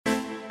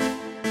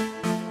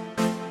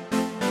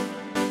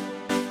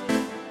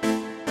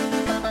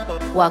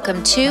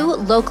Welcome to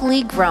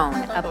Locally Grown,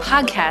 a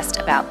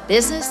podcast about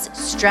business,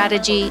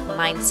 strategy,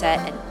 mindset,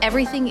 and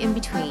everything in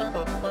between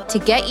to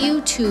get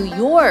you to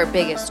your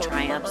biggest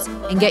triumphs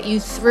and get you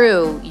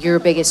through your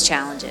biggest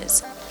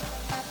challenges.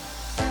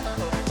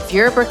 If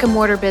you're a brick and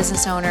mortar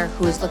business owner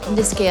who is looking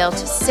to scale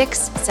to 6,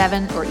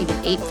 7, or even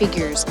 8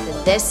 figures,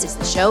 then this is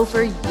the show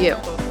for you.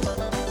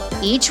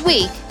 Each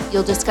week,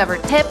 you'll discover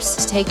tips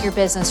to take your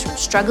business from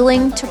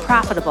struggling to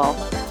profitable,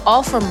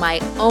 all from my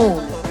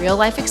own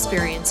real-life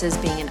experiences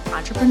being an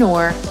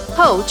entrepreneur,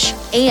 coach,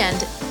 and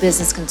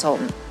business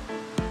consultant.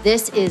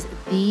 This is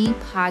the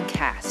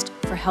podcast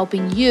for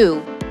helping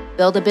you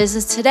build a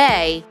business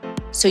today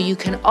so you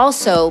can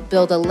also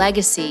build a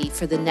legacy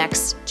for the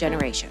next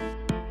generation.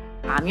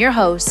 I'm your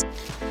host,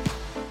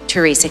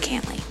 Teresa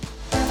Cantley.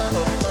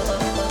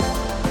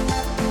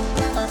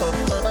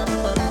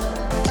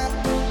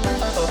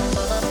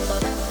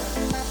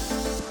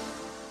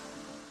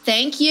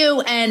 Thank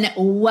you and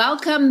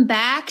welcome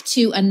back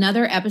to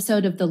another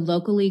episode of the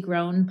Locally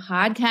Grown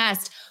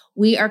podcast.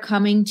 We are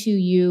coming to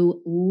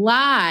you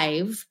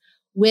live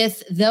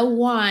with the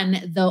one,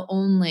 the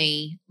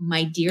only,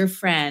 my dear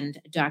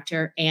friend,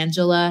 Dr.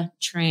 Angela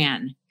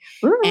Tran.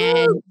 Ooh.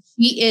 And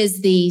she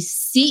is the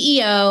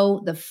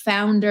CEO, the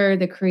founder,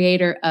 the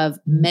creator of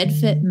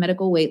MedFit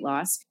Medical Weight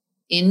Loss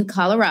in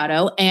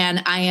Colorado.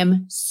 And I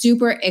am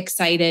super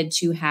excited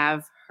to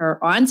have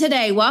her on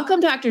today. Welcome,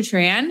 Dr.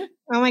 Tran.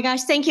 Oh my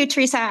gosh. Thank you,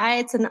 Teresa.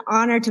 It's an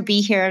honor to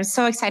be here. I'm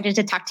so excited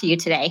to talk to you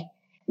today.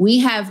 We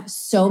have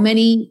so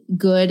many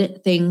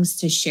good things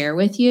to share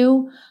with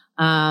you.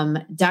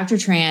 Dr.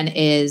 Tran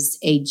is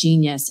a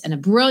genius and a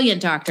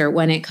brilliant doctor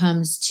when it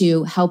comes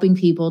to helping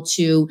people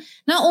to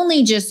not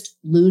only just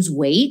lose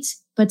weight,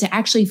 but to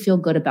actually feel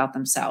good about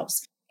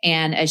themselves.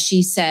 And as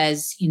she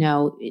says, you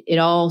know, it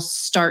all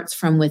starts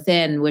from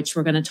within, which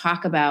we're going to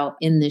talk about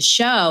in this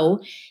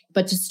show.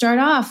 But to start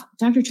off,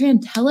 Dr. Tran,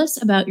 tell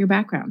us about your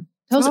background.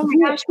 Oh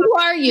my gosh, who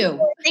are you?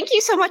 Thank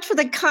you so much for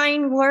the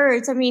kind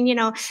words. I mean,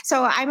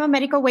 so I'm a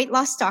medical weight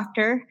loss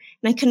doctor,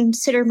 and I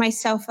consider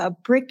myself a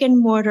brick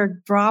and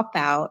mortar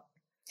dropout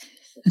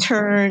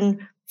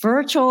turn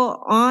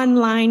virtual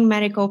online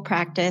medical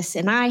practice.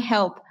 And I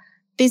help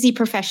busy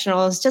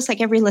professionals, just like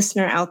every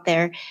listener out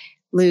there,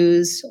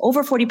 lose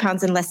over 40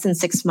 pounds in less than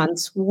 6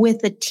 months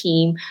with a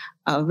team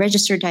of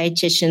registered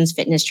dietitians,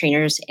 fitness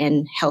trainers,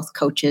 and health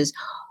coaches,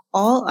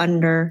 all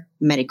under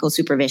medical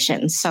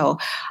supervision. So,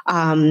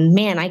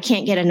 man, I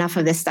can't get enough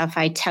of this stuff.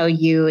 I tell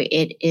you,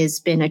 it has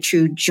been a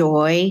true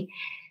joy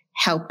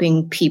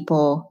helping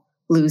people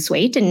lose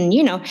weight. And,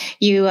 you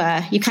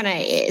kind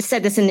of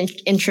said this in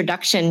the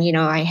introduction,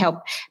 I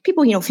help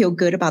people, feel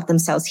good about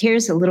themselves.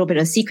 Here's a little bit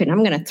of secret.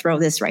 I'm going to throw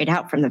this right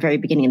out from the very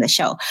beginning of the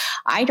show.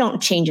 I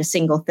don't change a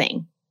single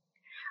thing.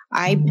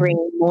 I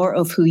bring more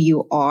of who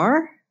you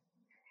are,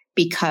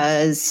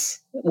 because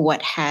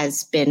what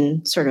has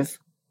been sort of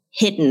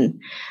hidden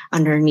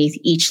underneath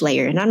each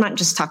layer. And I'm not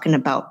just talking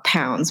about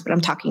pounds, but I'm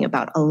talking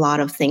about a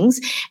lot of things.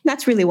 And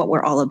that's really what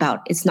we're all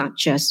about. It's not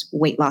just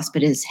weight loss,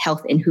 but it's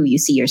health and who you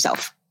see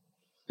yourself.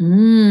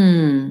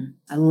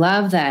 I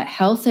love that.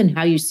 Health and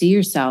how you see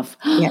yourself.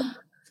 Yep.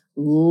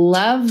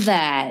 Love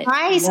that.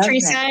 Hi,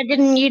 Teresa.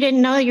 You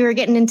didn't know you were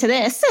getting into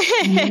this.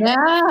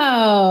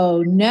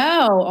 No.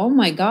 Oh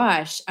my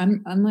gosh.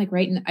 I'm like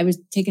I was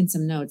taking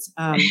some notes.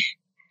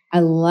 I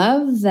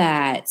love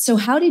that. So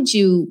how did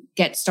you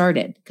get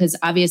started? Because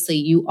obviously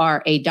you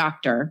are a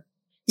doctor.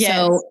 Yes,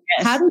 so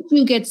how did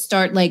you get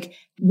started? Like,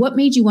 what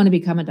made you want to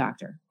become a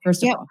doctor,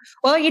 first of all?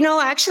 Well,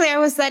 actually I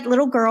was that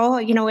little girl,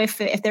 if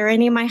there are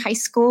any of my high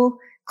school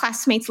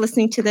classmates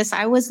listening to this,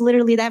 I was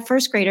literally that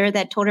first grader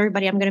that told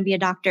everybody I'm going to be a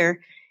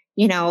doctor,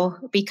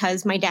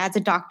 because my dad's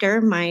a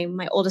doctor.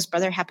 My oldest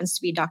brother happens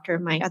to be a doctor.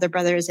 My other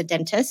brother is a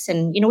dentist.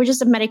 And, we're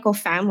just a medical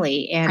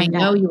family. And I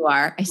know you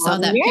are. I saw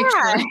that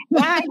picture.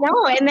 Yeah, I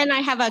know. And then I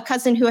have a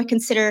cousin who I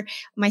consider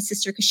my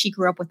sister because she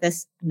grew up with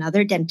us,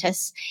 another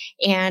dentist.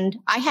 And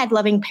I had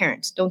loving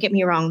parents. Don't get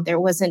me wrong. There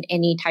wasn't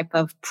any type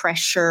of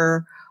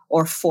pressure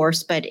or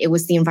force, but it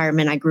was the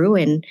environment I grew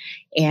in.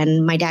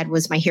 And my dad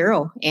was my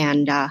hero.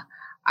 And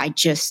I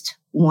just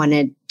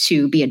wanted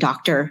to be a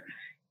doctor,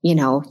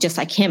 just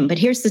like him. But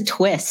here's the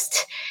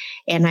twist.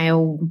 And I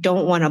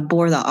don't want to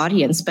bore the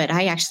audience, but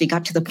I actually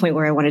got to the point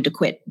where I wanted to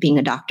quit being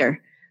a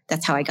doctor.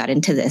 That's how I got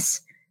into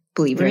this,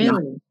 believe it or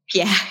not.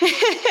 Yeah.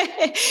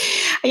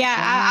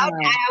 Yeah. Wow.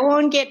 I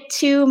won't get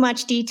too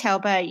much detail,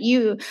 but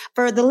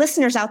for the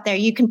listeners out there,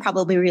 you can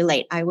probably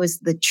relate. I was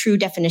the true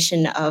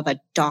definition of a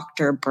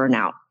doctor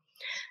burnout.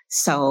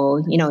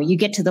 So, you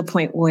get to the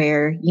point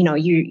where,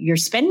 you're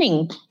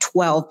spending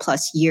 12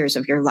 plus years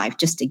of your life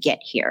just to get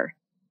here.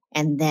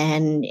 And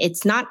then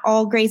it's not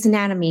all Grey's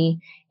Anatomy.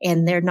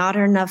 and there are not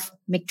enough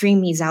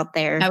McDreamies out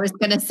there. I was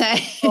going to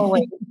say.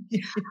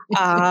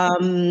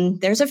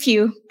 There's a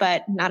few,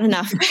 but not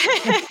enough.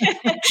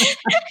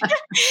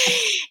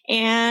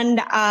 And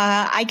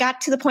I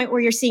got to the point where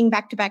you're seeing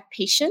back-to-back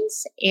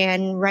patients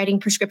and writing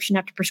prescription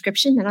after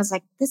prescription. And I was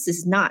like, this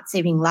is not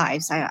saving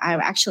lives. I'm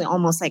actually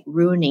almost like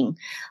ruining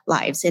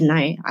lives. And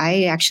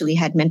I actually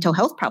had mental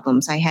health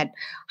problems. I had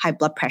high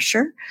blood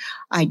pressure.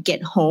 I'd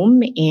get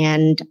home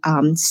and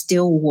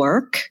still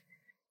work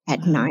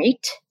at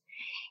night.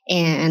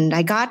 And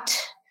I got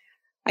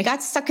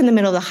stuck in the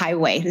middle of the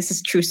highway. This is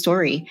a true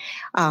story.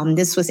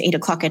 This was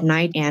 8:00 at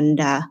night, and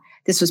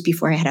this was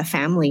before I had a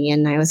family.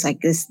 And I was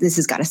like, this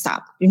has got to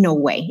stop. There's no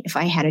way. If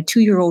I had a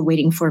 2-year-old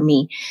waiting for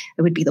me,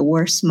 it would be the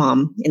worst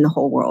mom in the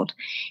whole world.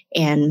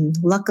 And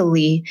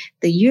luckily,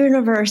 the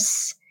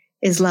universe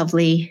is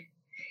lovely,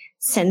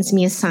 sends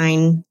me a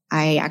sign.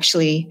 I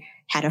actually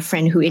had a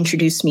friend who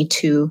introduced me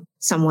to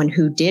someone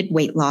who did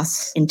weight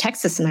loss in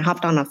Texas, and I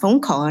hopped on a phone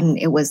call, and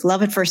it was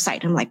love at first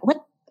sight. I'm like, what?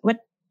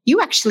 You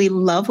actually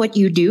love what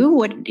you do?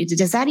 What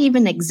does that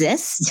even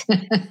exist?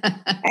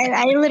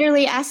 I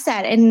literally asked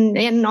that,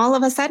 and all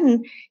of a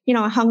sudden,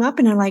 I hung up,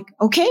 and I'm like,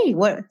 okay,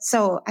 what?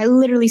 So I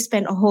literally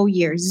spent a whole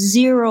year,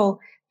 zero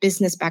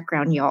business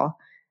background, y'all.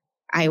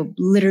 I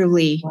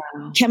literally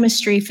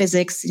chemistry,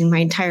 physics in my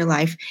entire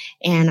life,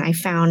 and I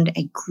found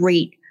a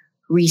great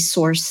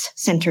resource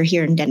center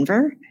here in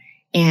Denver,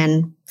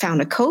 and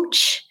found a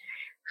coach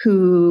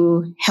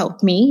who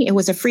helped me. It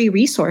was a free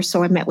resource,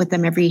 so I met with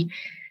them every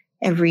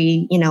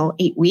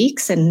 8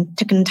 weeks, and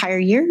took an entire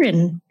year.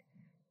 And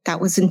that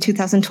was in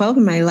 2012.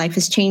 And my life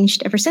has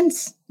changed ever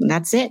since. And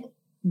that's it.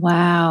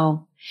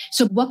 Wow.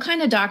 So what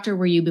kind of doctor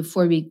were you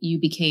before you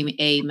became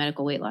a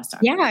medical weight loss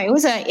doctor? Yeah, it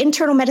was an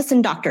internal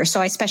medicine doctor. So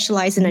I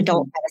specialize in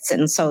adult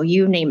medicine. So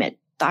you name it.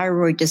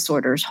 Thyroid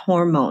disorders,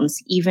 hormones,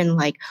 even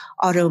like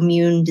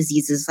autoimmune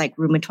diseases like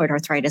rheumatoid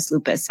arthritis,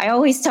 lupus. I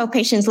always tell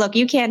patients, look,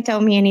 you can't tell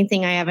me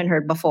anything I haven't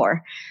heard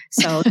before.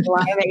 So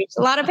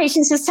a lot of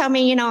patients just tell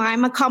me,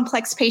 I'm a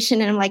complex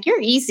patient, and I'm like, you're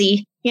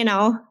easy,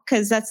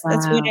 because that's what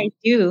I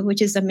do,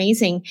 which is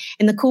amazing.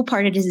 And the cool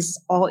part is it's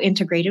all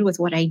integrated with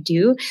what I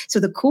do.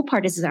 So the cool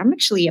part is that I'm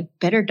actually a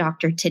better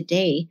doctor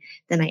today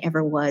than I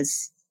ever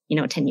was,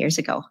 10 years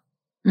ago.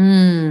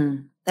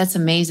 That's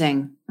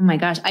amazing. Oh my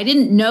gosh. I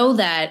didn't know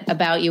that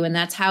about you. And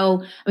that's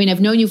how,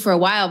 I've known you for a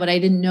while, but I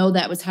didn't know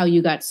that was how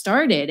you got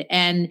started.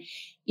 And,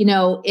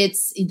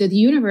 it's the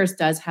universe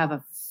does have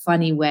a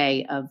funny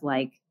way of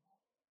like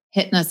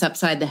hitting us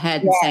upside the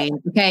head and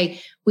saying,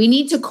 okay, we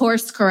need to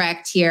course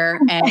correct here.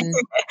 And,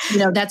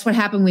 that's what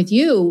happened with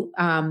you,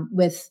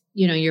 with,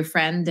 your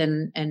friend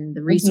and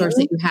the resource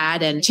that you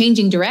had, and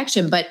changing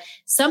direction. But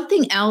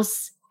something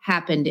else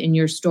happened in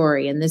your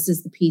story. And this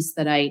is the piece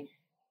that I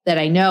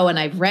know, and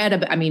I've read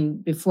about,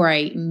 before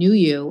I knew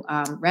you,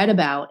 read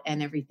about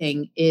and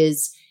everything,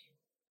 is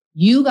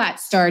you got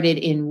started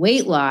in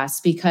weight loss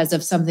because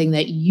of something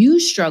that you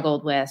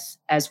struggled with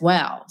as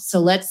well.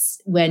 So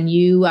when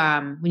you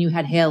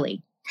had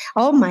Haley.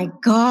 Oh my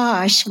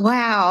gosh.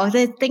 Wow.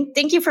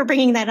 Thank you for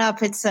bringing that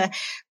up. It's a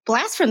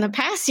blast from the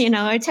past,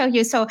 I tell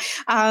you. So,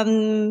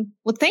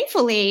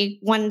 thankfully,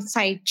 once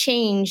I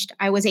changed,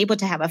 I was able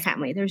to have a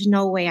family. There's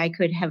no way I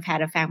could have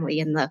had a family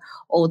in the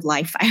old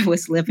life I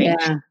was living.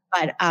 Yeah.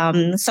 But,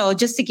 so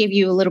just to give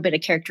you a little bit of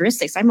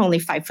characteristics, I'm only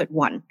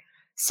 5'1".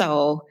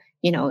 So,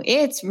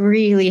 it's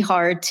really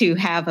hard to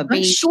have a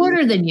baby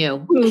shorter than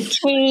you who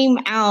came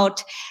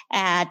out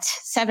at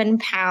 7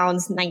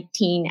 pounds,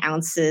 19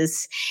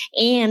 ounces.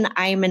 And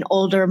I'm an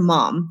older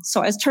mom.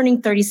 So I was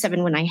turning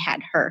 37 when I had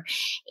her.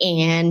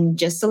 And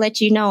just to let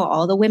you know,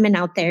 all the women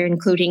out there,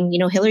 including,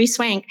 Hilary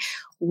Swank,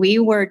 we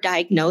were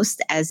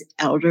diagnosed as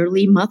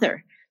elderly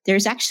mother.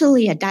 There's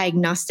actually a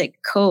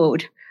diagnostic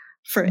code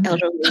for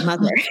elderly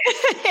mother,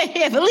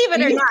 believe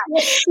it or not.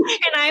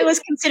 And I was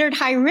considered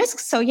high risk.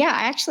 So yeah,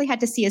 I actually had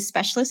to see a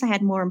specialist. I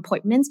had more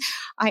appointments.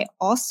 I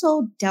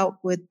also dealt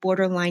with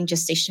borderline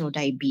gestational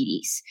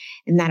diabetes,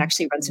 and that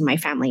actually runs in my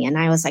family. And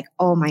I was like,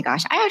 oh my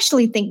gosh, I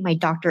actually think my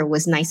doctor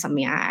was nice on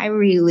me. I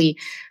really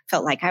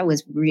felt like I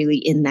was really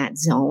in that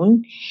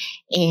zone.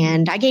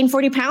 And I gained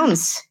 40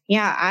 pounds.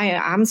 Yeah,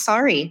 I'm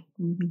sorry.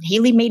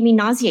 Haley made me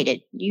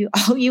nauseated.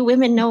 All you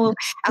women know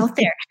out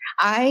there,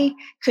 I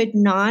could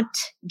not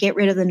get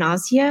rid of the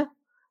nausea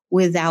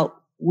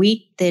without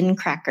wheat thin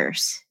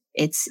crackers.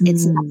 It's not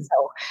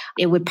so.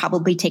 It would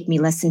probably take me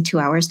less than 2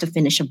 hours to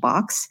finish a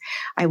box.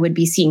 I would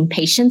be seeing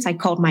patients. I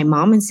called my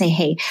mom and say,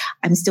 hey,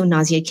 I'm still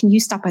nauseated. Can you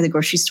stop by the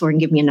grocery store and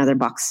give me another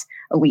box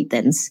of wheat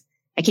thins?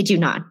 I kid you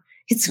not.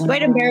 It's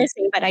quite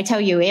embarrassing, but I tell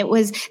you,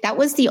 that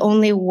was the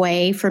only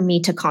way for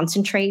me to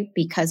concentrate,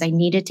 because I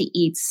needed to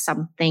eat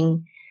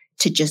something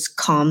to just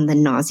calm the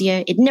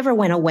nausea. It never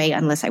went away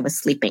unless I was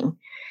sleeping.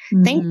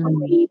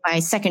 Thankfully, by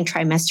second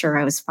trimester,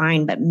 I was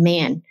fine. But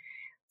man,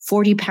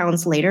 40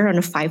 pounds later on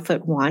a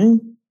 5'1"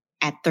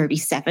 at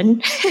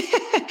 37.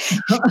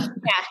 Yeah,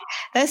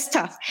 that's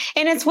tough.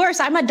 And it's worse.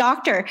 I'm a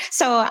doctor.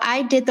 So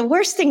I did the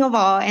worst thing of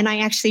all. And I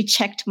actually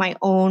checked my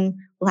own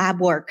lab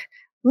work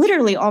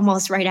literally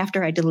almost right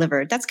after I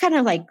delivered. That's kind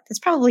of like, that's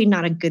probably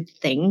not a good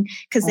thing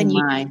because then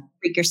you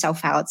freak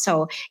yourself out.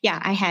 So yeah,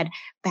 I had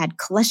bad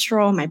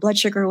cholesterol. My blood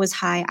sugar was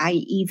high. I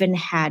even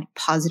had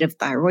positive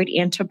thyroid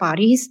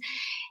antibodies.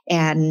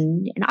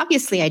 And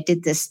obviously I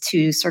did this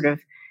to sort of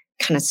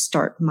kind of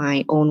start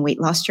my own weight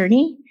loss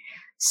journey.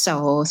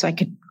 So I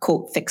could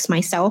quote fix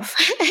myself.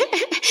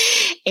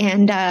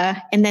 And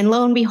then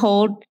lo and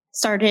behold,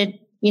 started,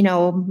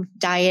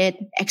 diet,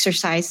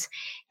 exercise,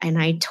 and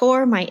I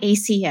tore my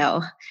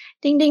ACL.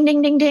 Ding, ding,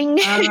 ding, ding, ding.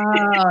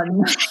 Oh,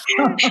 no.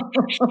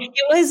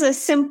 It was a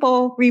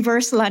simple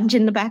reverse lunge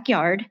in the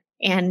backyard.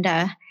 And,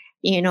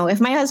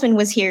 if my husband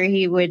was here,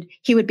 he would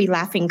be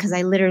laughing because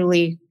I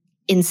literally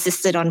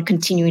insisted on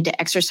continuing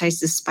to exercise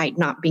despite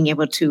not being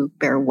able to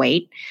bear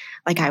weight.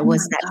 Like I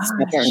was that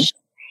stubborn.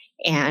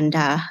 And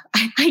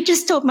I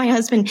just told my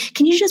husband,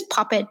 can you just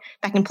pop it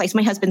back in place?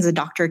 My husband's a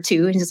doctor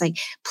too. And he's like,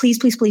 please,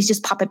 please, please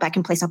just pop it back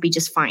in place. I'll be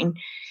just fine.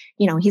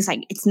 He's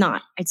like, it's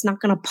not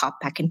going to pop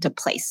back into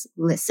place.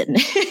 Listen.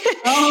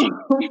 Oh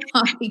my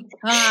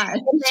God.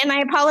 And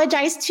I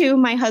apologized to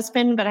my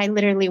husband, but I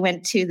literally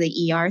went to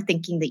the ER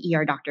thinking the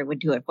ER doctor would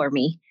do it for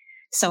me.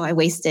 So I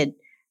wasted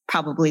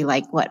probably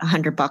like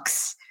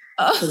 $100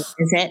 for the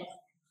visit.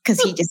 Cause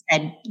he just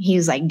said, he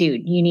was like,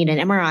 dude, you need an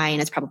MRI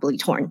and it's probably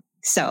torn.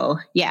 So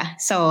yeah,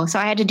 so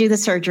I had to do the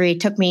surgery. It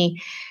took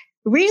me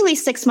really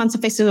 6 months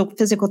of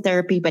physical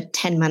therapy, but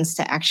 10 months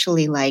to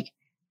actually like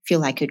feel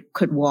like I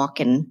could walk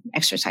and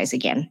exercise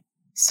again.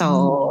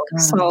 So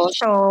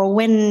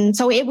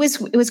it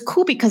was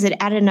cool because it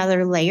added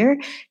another layer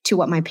to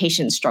what my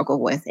patients struggle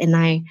with, and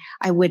I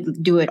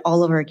would do it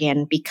all over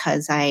again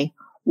because I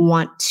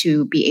want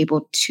to be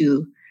able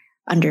to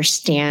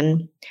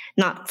understand,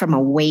 not from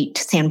a weight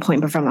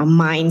standpoint, but from a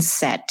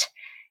mindset.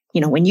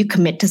 When you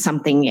commit to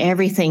something,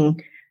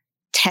 everything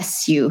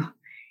tests you.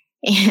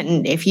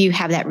 And if you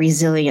have that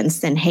resilience,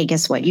 then, hey,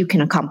 guess what? You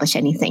can accomplish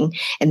anything.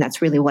 And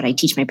that's really what I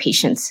teach my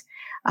patients.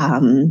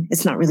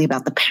 It's not really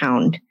about the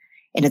pound,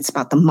 and it's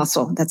about the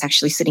muscle that's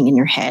actually sitting in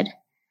your head.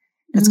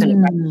 That's going to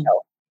drive the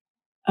show.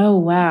 Oh,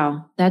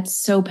 wow. That's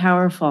so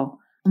powerful.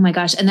 Oh my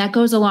gosh. And that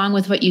goes along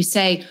with what you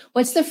say.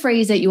 What's the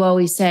phrase that you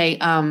always say?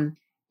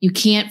 You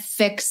can't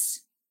fix.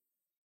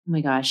 Oh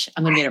my gosh,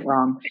 I'm going to get it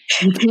wrong.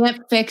 You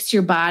can't fix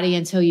your body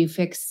until you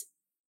fix.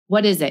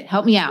 What is it?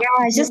 Help me out.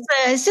 Yeah,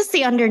 it's just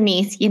the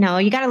underneath. You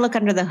got to look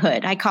under the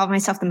hood. I call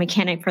myself the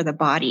mechanic for the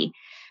body.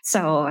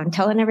 So I'm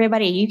telling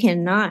everybody, you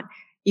cannot.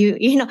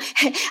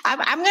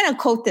 I'm going to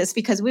quote this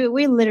because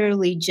we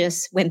literally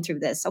just went through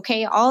this.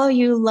 Okay, all of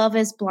you Love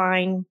Is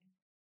Blind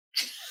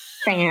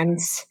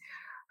fans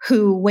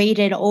who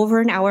waited over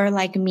an hour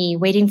like me,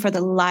 waiting for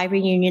the live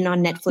reunion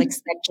on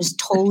Netflix that just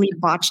totally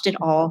botched it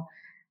all.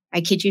 I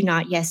kid you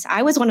not. Yes,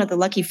 I was one of the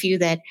lucky few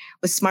that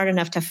was smart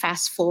enough to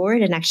fast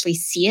forward and actually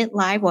see it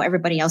live while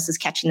everybody else is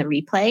catching the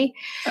replay.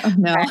 Oh,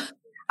 no.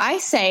 I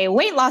say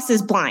weight loss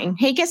is blind.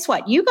 Hey, guess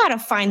what? You got to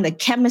find the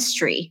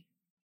chemistry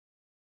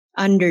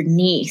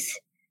underneath.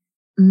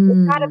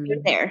 It's got to be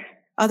there.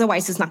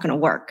 Otherwise, it's not going to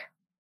work.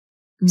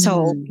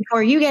 So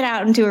before you get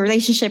out into a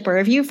relationship, or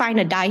if you find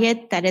a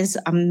diet that is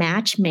a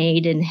match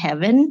made in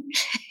heaven,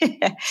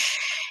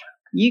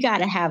 you got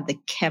to have the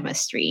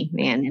chemistry,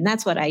 man. And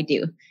that's what I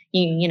do.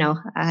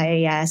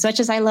 I, as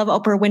much as I love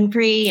Oprah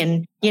Winfrey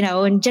and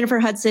Jennifer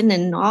Hudson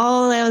and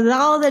all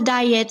the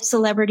diet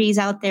celebrities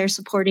out there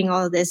supporting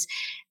all of this.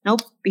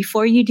 Nope.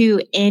 Before you do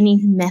any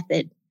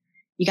method,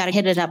 you got to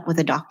hit it up with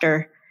a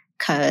doctor,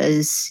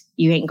 because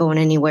you ain't going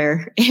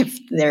anywhere if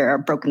there are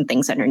broken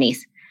things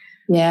underneath.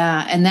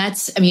 Yeah. And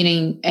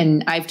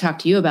and I've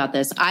talked to you about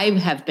this. I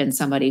have been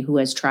somebody who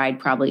has tried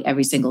probably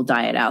every single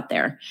diet out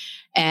there.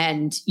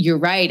 And you're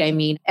right.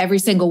 Every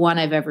single one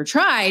I've ever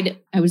tried,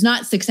 I was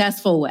not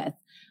successful with.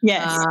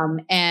 Yes.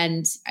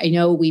 And I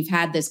know we've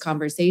had this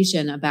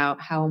conversation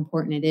about how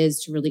important it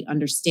is to really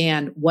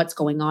understand what's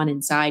going on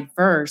inside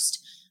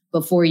first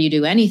before you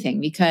do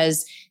anything,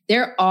 because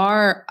there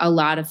are a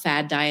lot of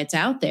fad diets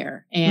out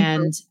there.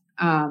 And,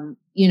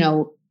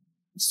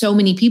 so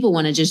many people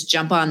want to just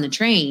jump on the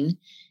train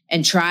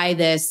and try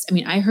this.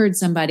 I heard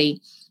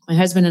somebody, my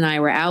husband and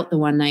I were out the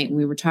one night and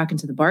we were talking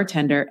to the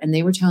bartender, and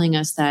they were telling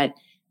us that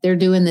they're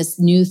doing this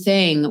new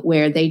thing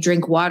where they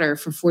drink water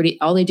for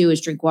all they do is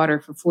drink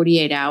water for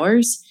 48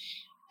 hours.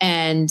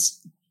 And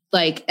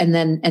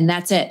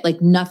that's it,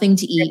 like nothing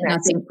to eat,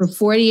 nothing for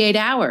 48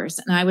 hours.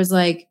 And I was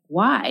like,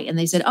 why? And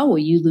they said, oh, well,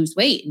 you lose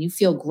weight and you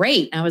feel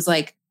great. And I was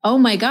like, oh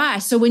my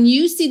gosh. So when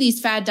you see these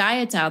fad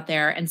diets out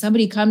there and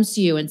somebody comes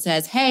to you and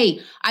says,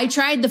 hey, I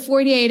tried the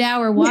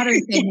 48-hour water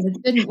thing and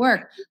it didn't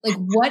work. Like,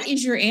 what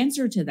is your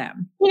answer to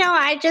them?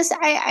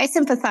 I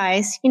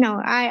sympathize,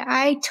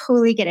 I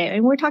totally get it.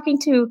 And we're talking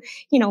to,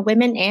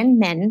 women and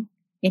men,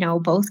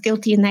 both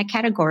guilty in that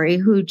category,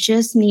 who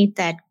just need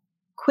that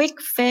quick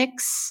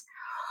fix.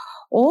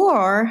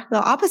 Or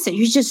the opposite,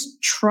 you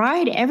just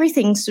tried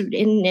everything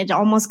and it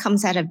almost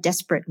comes out of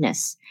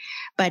desperateness.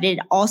 But it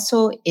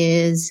also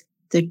is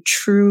the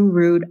true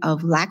root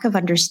of lack of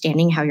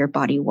understanding how your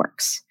body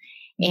works.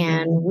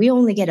 And we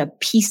only get a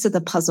piece of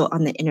the puzzle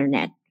on the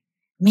internet.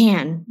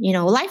 man,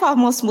 life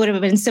almost would have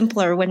been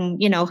simpler when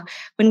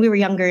we were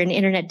younger and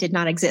internet did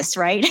not exist,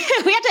 right?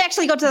 We had to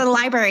actually go to the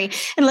library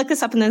and look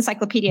this up in the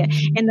encyclopedia.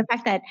 And the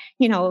fact that,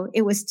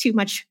 it was too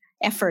much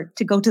effort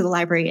to go to the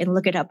library and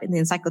look it up in the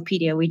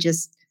encyclopedia, we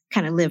just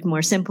kind of lived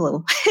more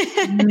simple.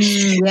 Yeah,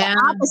 the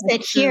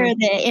opposite here,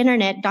 the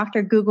internet,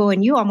 Dr. Google,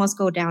 and you almost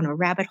go down a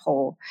rabbit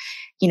hole,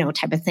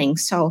 type of thing.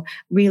 So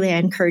really, I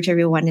encourage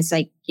everyone, it's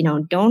like,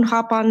 don't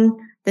hop on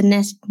the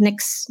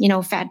next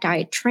fat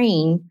diet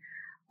train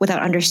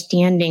without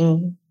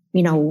understanding,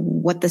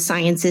 what the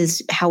science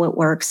is, how it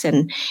works.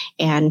 And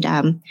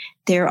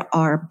there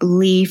are,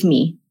 believe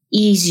me,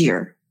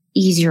 easier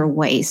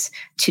ways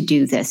to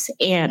do this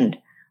and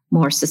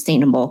more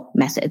sustainable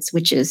methods,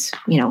 which is,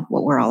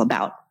 what we're all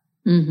about.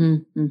 Mm-hmm,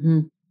 mm-hmm.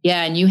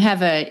 Yeah. And you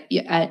have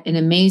an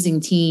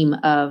amazing team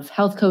of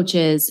health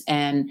coaches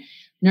and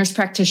nurse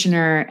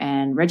practitioner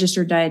and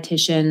registered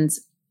dietitians,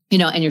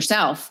 and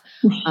yourself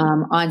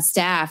on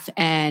staff,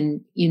 and,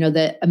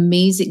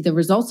 the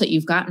results that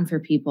you've gotten for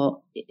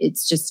people,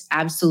 it's just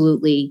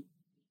absolutely,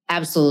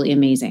 absolutely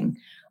amazing.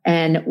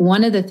 And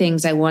one of the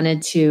things I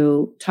wanted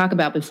to talk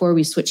about before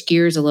we switch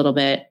gears a little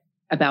bit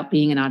about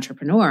being an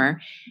entrepreneur,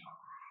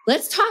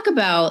 let's talk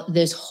about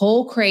this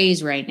whole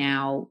craze right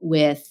now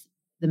with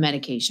the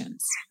medications.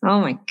 Oh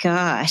my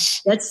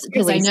gosh. That's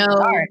because I know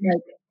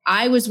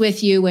I was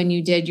with you when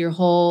you did your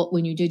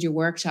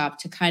workshop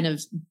to kind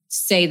of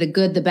say the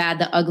good, the bad,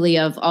 the ugly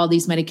of all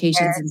these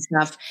medications and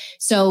stuff.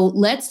 So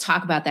let's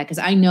talk about that, because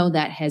I know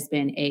that has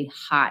been a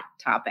hot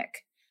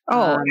topic.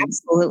 Oh,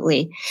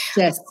 absolutely.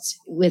 Just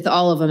with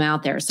all of them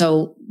out there.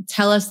 So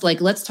tell us,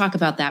 let's talk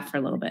about that for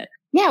a little bit.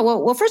 Yeah.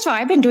 Well, first of all,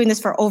 I've been doing this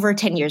for over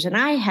 10 years and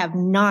I have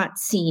not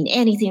seen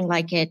anything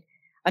like it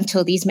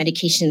until these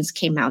medications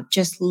came out,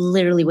 just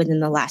literally within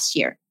the last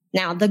year.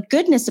 Now, the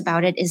goodness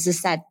about it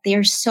is that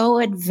they're so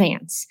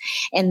advanced,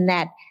 and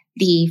that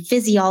the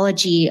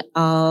physiology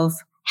of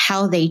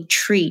how they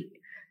treat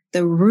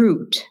the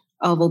root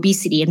of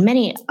obesity and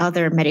many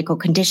other medical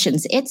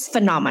conditions, it's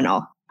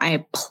phenomenal. I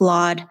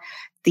applaud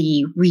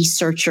the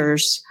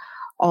researchers,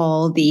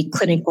 all the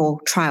clinical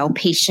trial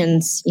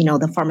patients,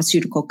 the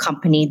pharmaceutical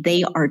company,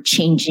 they are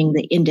changing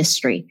the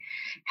industry.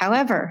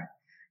 However,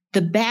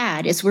 the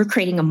bad is we're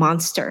creating a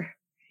monster.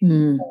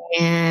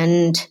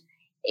 And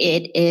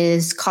it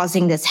is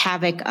causing this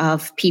havoc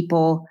of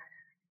people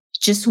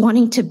just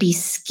wanting to be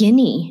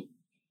skinny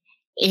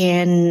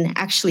and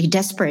actually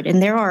desperate.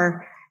 And there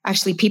are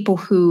actually people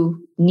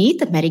who need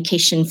the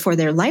medication for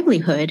their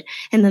livelihood.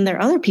 And then there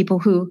are other people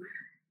who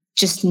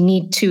just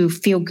need to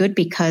feel good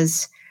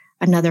because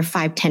another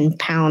 5-10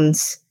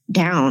 pounds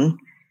down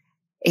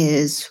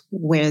is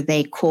where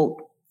they,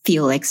 quote,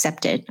 feel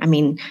accepted. I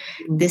mean,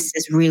 this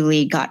has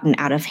really gotten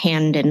out of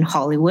hand in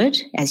Hollywood,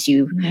 as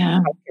you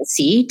can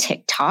see,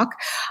 TikTok.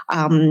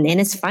 And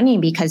it's funny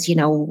because,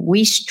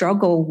 we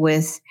struggle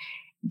with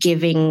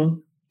giving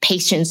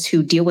patients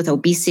who deal with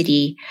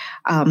obesity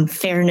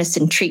fairness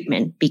in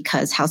treatment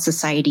because how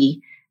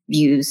society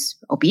views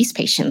obese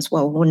patients.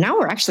 Well, now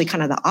we're actually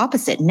kind of the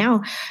opposite.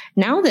 Now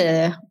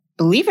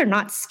believe it or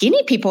not,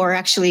 skinny people are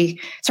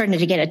actually starting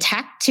to get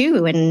attacked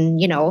too.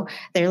 And,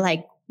 they're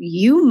like,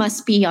 you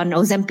must be on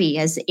Ozempic,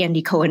 as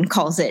Andy Cohen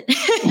calls it,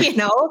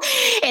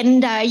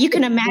 and you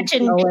can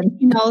imagine,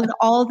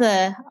 all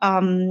the,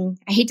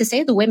 I hate to say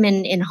it, the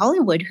women in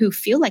Hollywood who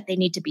feel like they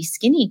need to be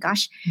skinny.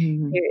 Gosh,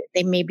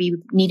 they may be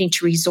needing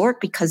to resort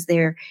because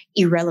they're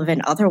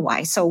irrelevant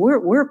otherwise. So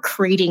we're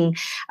creating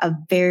a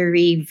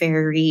very,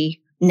 very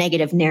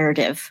negative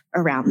narrative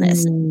around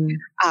this.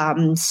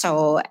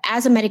 So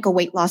as a medical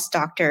weight loss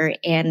doctor,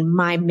 and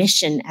my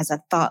mission as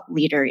a thought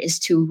leader is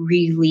to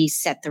really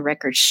set the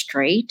record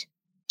straight,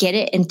 get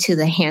it into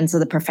the hands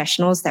of the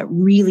professionals that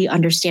really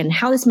understand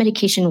how this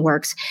medication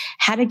works,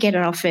 how to get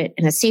it off it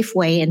in a safe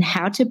way, and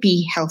how to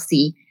be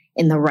healthy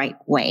in the right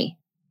way.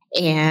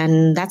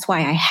 And that's why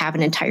I have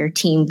an entire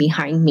team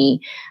behind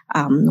me.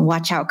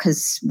 Watch out,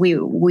 because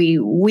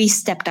we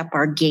stepped up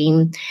our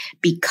game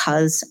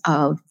because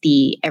of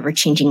the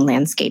ever-changing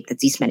landscape that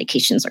these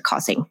medications are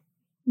causing.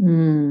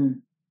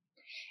 And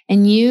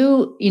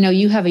you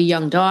have a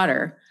young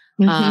daughter,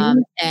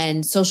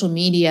 and social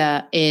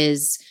media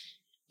is,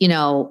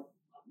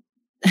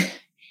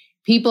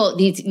 people,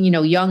 these,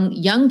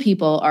 young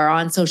people are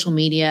on social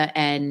media,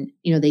 and,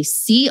 they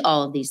see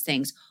all of these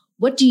things.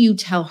 What do you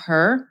tell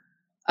her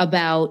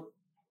about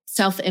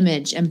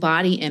self-image and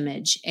body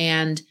image?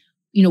 And,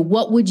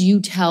 what would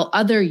you tell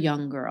other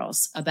young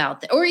girls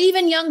about that, or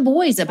even young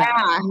boys about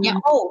that? Yeah.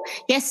 Oh,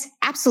 yes,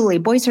 absolutely.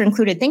 Boys are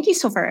included. Thank you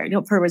so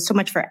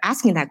much for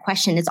asking that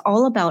question. It's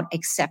all about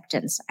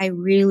acceptance. I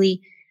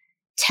really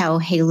tell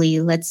Haley,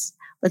 let's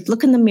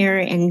look in the mirror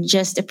and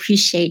just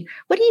appreciate,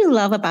 what do you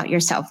love about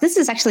yourself? This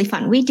is actually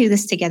fun. We do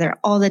this together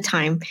all the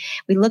time.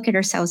 We look at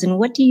ourselves and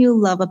what do you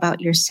love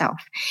about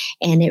yourself?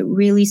 And it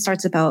really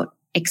starts about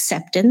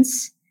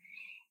acceptance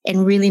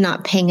and really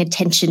not paying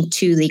attention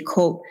to the,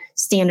 quote,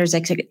 standards,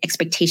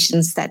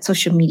 expectations that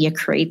social media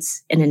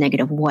creates in a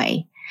negative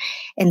way.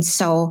 And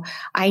so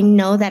I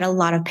know that a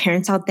lot of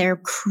parents out there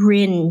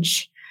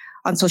cringe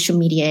on social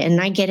media. And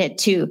I get it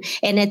too.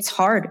 And it's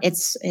hard.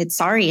 It's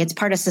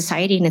part of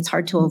society and it's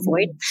hard to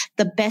avoid.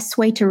 The best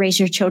way to raise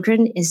your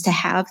children is to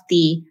have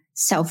the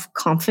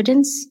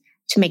self-confidence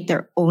to make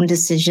their own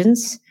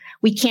decisions.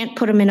 We can't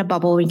put them in a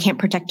bubble. We can't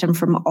protect them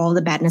from all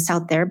the badness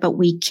out there, but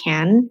we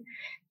can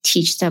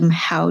teach them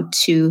how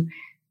to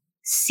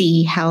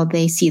see how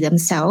they see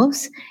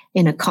themselves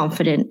in a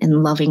confident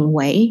and loving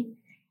way.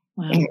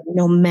 Wow. And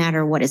no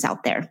matter what is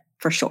out there,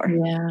 for sure.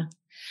 Yeah.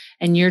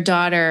 And your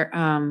daughter,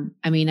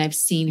 I've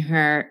seen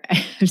her,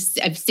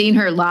 I've seen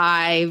her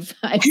live.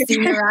 I've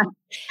seen her,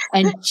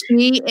 and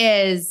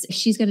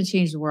she's going to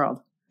change the world.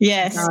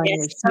 Yes.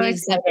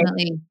 She's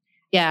definitely,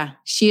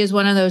 she is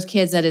one of those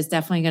kids that is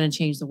definitely going to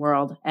change the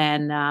world.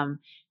 And,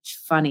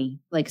 funny,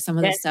 like some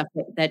of the stuff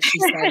that she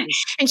said.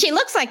 And she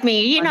looks like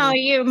me, you know,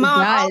 you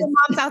mom, all the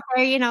moms out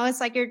there, you know, it's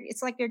like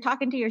you're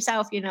talking to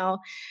yourself, you know,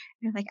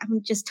 you're like,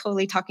 I'm just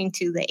totally talking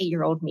to the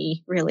 8-year-old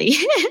me, really.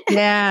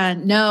 Yeah,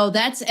 no,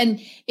 and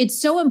it's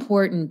so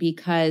important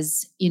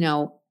because, you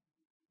know,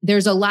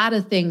 there's a lot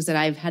of things that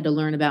I've had to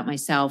learn about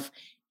myself.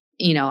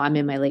 You know, I'm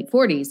in my late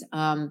 40s,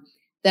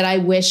 that I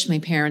wish my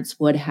parents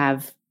would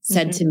have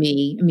said to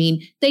me. I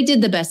mean, they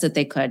did the best that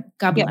they could.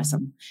 God bless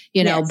them,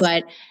 you know,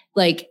 but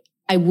like,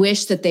 I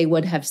wish that they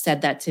would have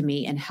said that to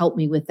me and helped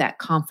me with that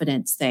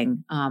confidence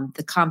thing,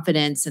 the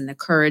confidence and the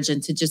courage,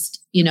 and to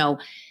just, you know,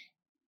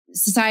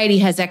 society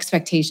has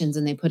expectations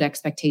and they put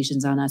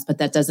expectations on us, but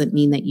that doesn't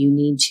mean that you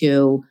need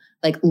to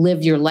like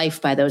live your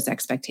life by those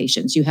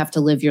expectations. You have to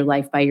live your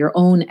life by your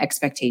own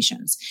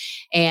expectations.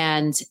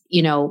 And,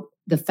 you know,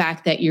 the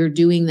fact that you're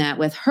doing that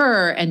with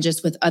her and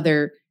just with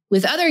other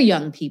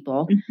young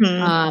people,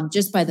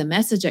 just by the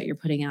message that you're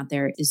putting out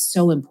there is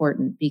so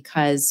important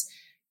because,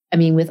 I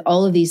mean, with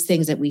all of these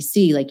things that we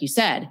see, like you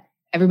said,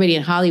 everybody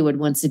in Hollywood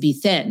wants to be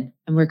thin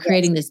and we're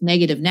creating this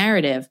negative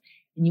narrative,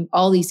 and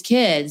all these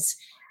kids,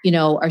 you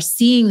know, are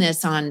seeing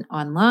this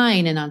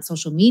online and on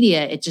social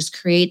media. It just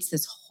creates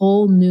this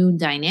whole new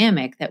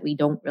dynamic that we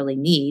don't really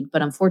need,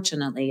 but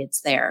unfortunately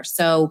it's there.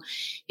 So,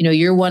 you know,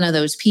 you're one of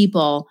those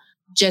people,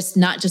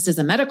 not just as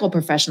a medical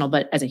professional,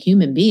 but as a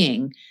human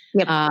being,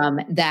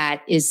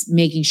 that is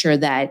making sure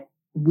that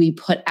we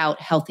put out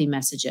healthy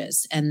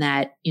messages and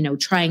that, you know,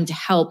 trying to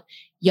help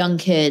young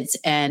kids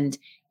and,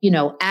 you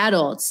know,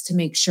 adults to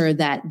make sure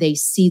that they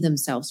see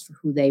themselves for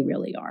who they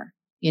really are,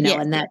 you know,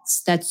 and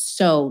that's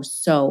so,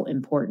 so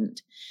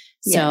important.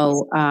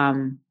 So,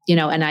 you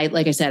know, and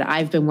like I said,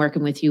 I've been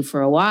working with you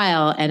for a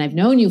while and I've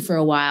known you for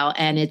a while.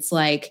 And it's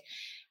like,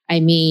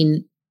 I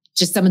mean,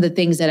 just some of the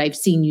things that I've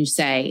seen you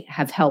say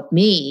have helped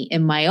me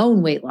in my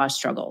own weight loss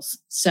struggles.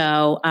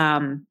 So,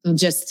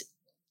 just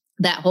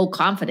that whole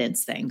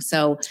confidence thing.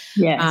 So,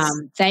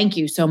 thank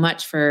you so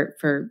much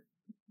for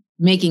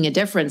making a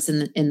difference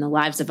in the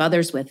lives of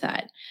others with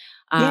that.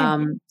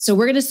 So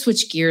we're going to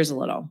switch gears a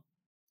little.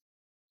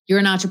 You're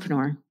an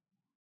entrepreneur.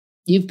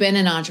 You've been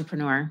an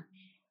entrepreneur.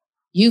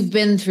 You've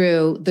been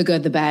through the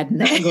good, the bad,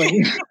 and the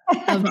ugly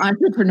of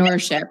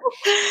entrepreneurship.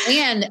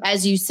 And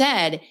as you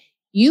said,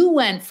 you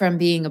went from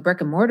being a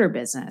brick and mortar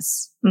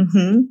business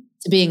to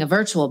being a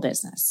virtual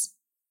business,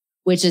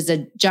 which is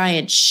a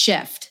giant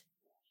shift.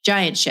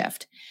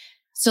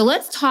 So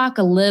let's talk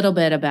a little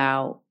bit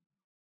about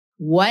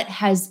what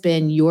has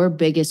been your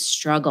biggest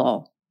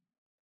struggle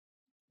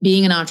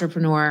being an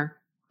entrepreneur,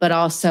 but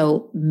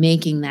also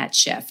making that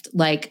shift?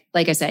 Like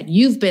I said,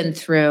 you've been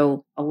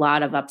through a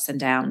lot of ups and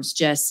downs,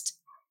 just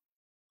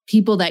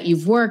people that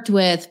you've worked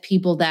with,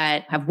 people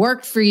that have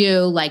worked for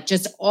you, like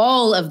just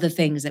all of the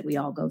things that we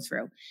all go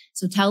through.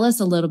 So tell us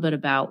a little bit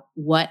about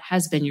what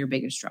has been your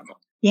biggest struggle.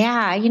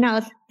 Yeah, you know,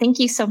 thank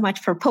you so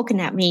much for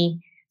poking at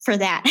me for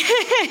that.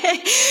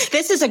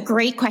 This is a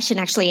great question,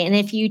 actually. And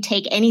if you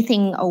take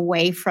anything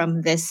away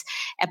from this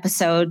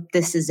episode,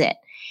 this is it.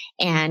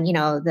 And, you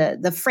know,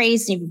 the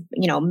phrase, you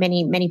know,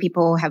 many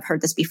people have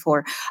heard this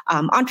before.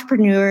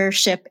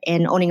 Entrepreneurship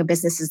and owning a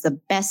business is the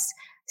best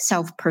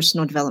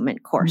self-personal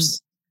development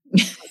course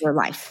of your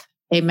life.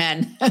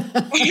 Amen.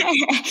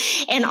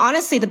 And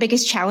honestly, the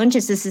biggest challenge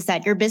is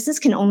that your business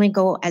can only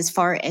go as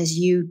far as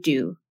you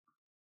do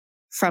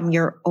from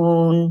your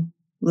own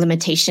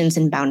limitations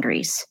and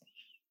boundaries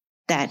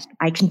that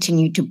I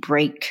continue to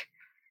break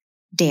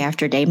day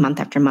after day, month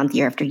after month,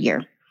 year after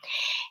year.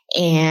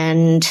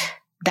 And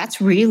that's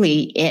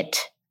really it.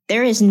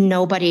 There is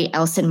nobody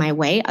else in my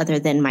way other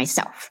than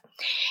myself.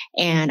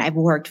 And I've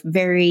worked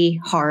very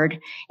hard.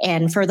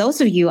 And for those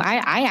of you,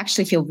 I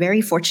actually feel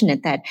very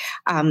fortunate that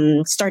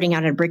starting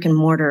out a brick and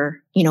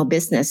mortar, you know,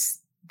 business,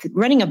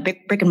 running a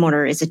brick and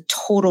mortar is a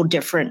total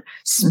different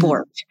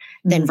sport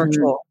than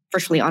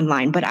virtually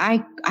online. But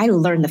I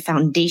learned the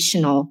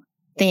foundational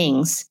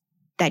things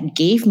that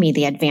gave me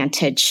the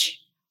advantage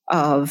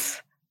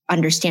of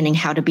understanding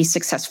how to be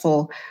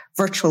successful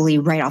virtually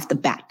right off the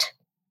bat.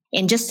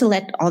 And just to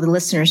let all the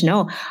listeners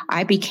know,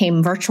 I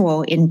became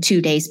virtual in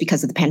 2 days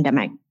because of the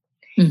pandemic.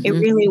 It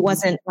really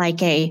wasn't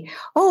like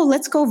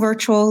let's go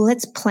virtual.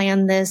 Let's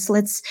plan this.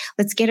 Let's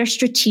get a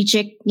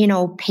strategic, you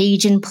know,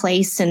 page in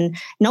place. And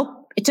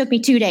nope, it took me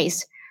 2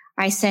 days.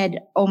 I said,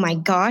 oh my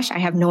gosh, I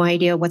have no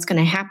idea what's going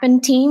to happen,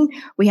 team.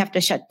 We have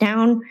to shut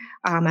down.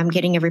 I'm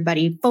getting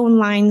everybody phone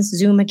lines,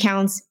 Zoom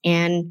accounts,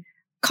 and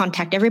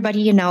contact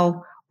everybody you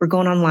know. We're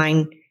going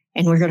online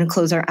and we're going to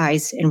close our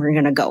eyes and we're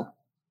going to go.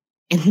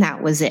 And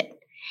that was it.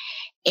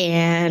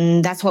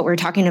 And that's what we're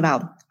talking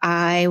about.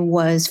 I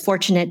was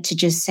fortunate to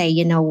just say,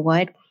 you know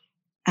what?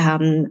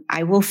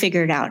 I will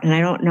figure it out. And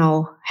I don't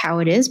know how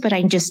it is, but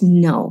I just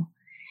know.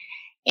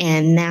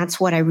 And that's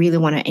what I really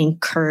want to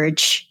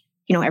encourage,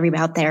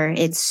 everybody out there.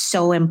 It's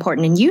so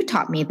important. And you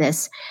taught me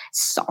this.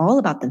 It's all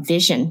about the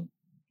vision.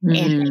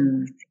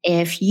 And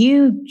if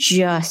you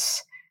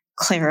just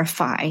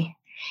clarify,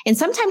 and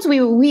sometimes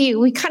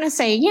we kind of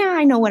say, yeah,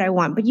 I know what I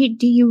want, but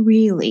do you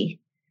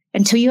really?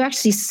 Until you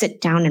actually sit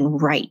down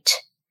and write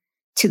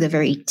to the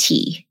very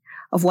T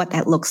of what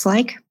that looks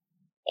like.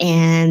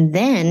 And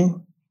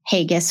then,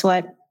 hey, guess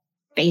what?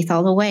 Faith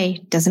all the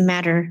way. Doesn't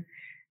matter.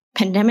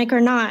 Pandemic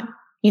or not,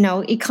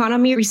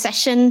 economy,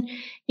 recession,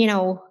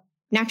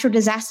 natural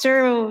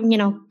disaster,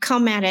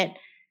 come at it.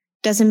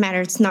 Doesn't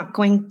matter. It's not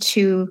going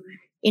to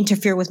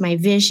interfere with my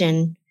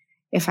vision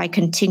if I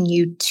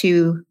continue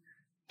to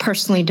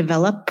personally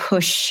develop,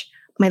 push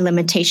my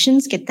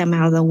limitations, get them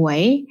out of the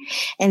way.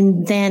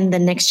 And then the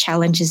next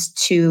challenge is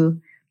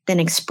to then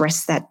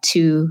express that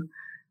to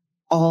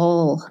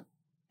all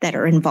that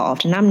are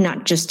involved. And I'm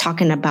not just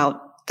talking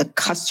about the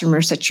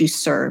customers that you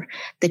serve,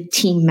 the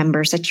team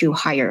members that you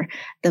hire,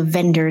 the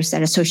vendors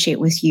that associate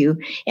with you,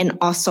 and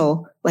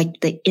also like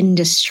the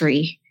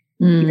industry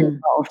you're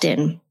involved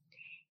in.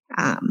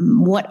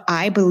 What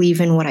I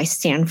believe in, what I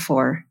stand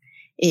for,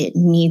 it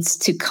needs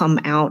to come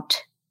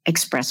out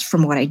expressed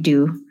from what I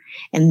do.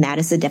 And that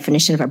is the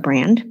definition of a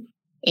brand.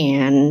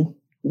 And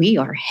we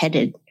are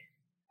headed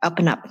up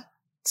and up.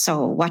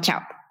 So watch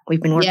out.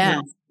 We've been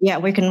working.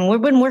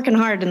 We've been working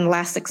hard in the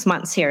last 6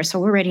 months here. So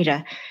we're ready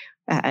to,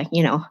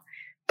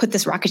 put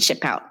this rocket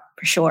ship out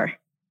for sure.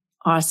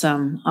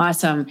 Awesome.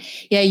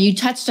 Yeah, you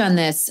touched on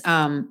this,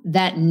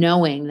 that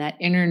knowing, that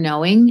inner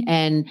knowing.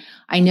 And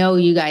I know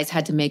you guys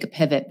had to make a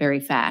pivot very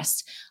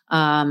fast.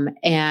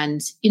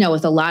 And,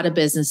 with a lot of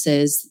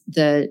businesses,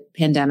 the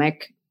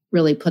pandemic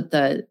really put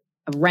a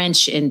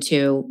wrench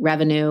into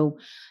revenue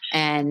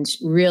and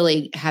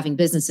really having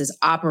businesses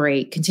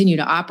continue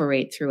to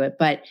operate through it.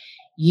 But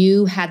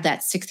you had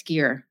that sixth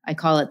gear. I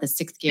call it the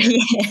sixth gear.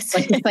 Yes.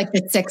 It's like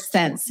the sixth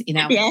sense,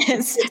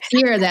 Yes. Sixth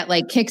gear that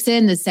like kicks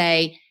in to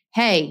say,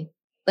 hey,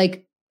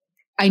 like,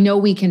 I know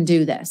we can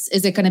do this.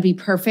 Is it going to be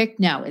perfect?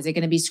 No. Is it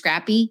going to be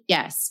scrappy?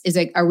 Yes.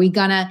 Are we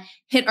going to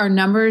hit our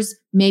numbers?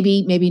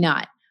 Maybe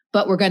not,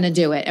 but we're going to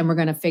do it and we're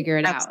going to figure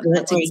it out.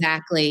 That's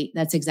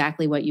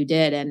exactly what you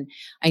did. And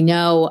I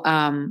know,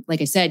 like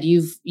I said,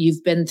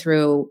 you've been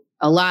through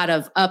a lot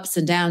of ups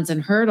and downs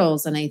and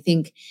hurdles. And I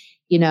think,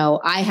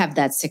 I have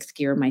that sixth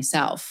gear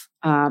myself,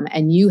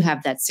 and you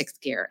have that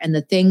sixth gear. And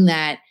the thing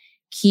that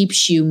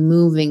keeps you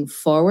moving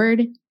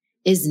forward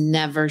is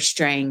never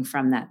straying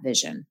from that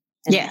vision.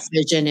 And yes. That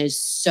vision is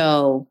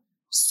so,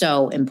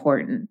 so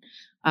important.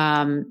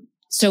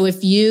 So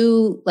if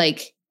you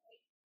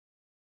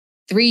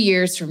 3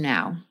 years from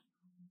now,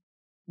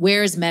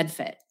 where's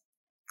MedFit?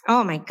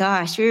 Oh my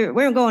gosh,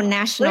 we're going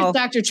national. Where's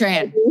Dr.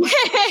 Tran?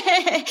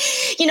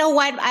 You know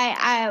what?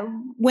 I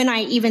when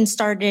I even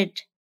started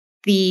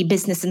the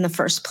business in the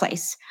first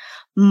place,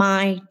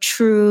 my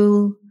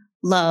true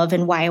love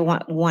and why I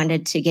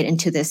wanted to get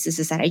into this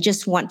is that I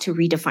just want to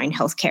redefine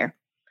healthcare.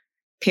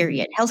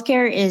 Period.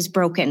 Healthcare is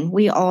broken.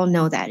 We all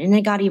know that. And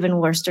it got even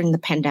worse during the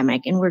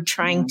pandemic. And we're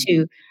trying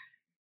to,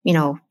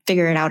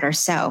 figure it out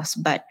ourselves.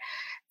 But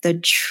the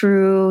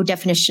true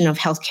definition of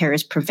healthcare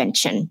is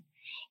prevention.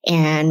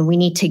 And we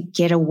need to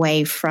get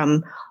away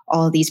from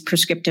all these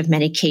prescriptive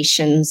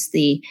medications,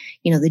 the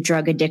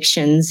drug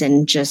addictions,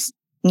 and just,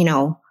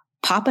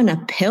 popping a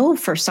pill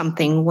for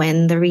something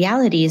when the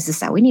reality is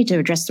that we need to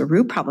address the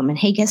root problem. And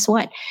hey, guess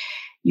what?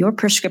 Your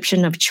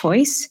prescription of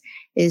choice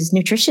is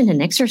nutrition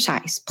and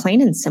exercise,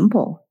 plain and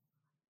simple.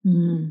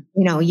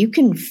 You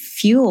can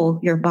fuel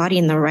your body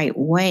in the right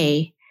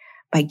way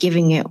by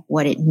giving it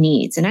what it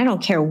needs. And I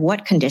don't care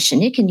what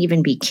condition, it can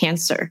even be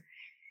cancer.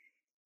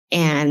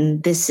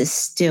 And this is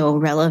still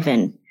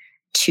relevant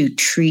to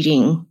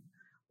treating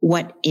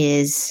what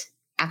is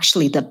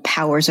actually the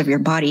powers of your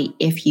body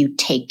if you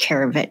take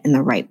care of it in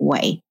the right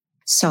way.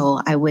 So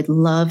I would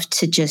love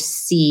to just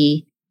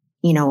see,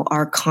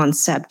 our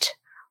concept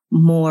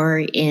more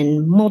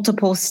in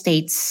multiple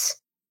states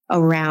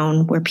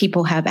around where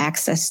people have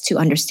access to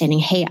understanding,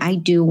 hey, I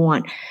do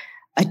want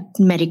a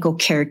medical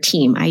care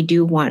team. I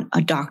do want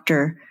a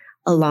doctor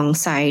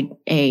alongside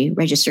a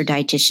registered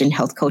dietitian,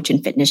 health coach,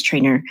 and fitness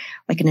trainer,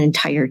 like an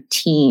entire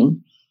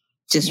team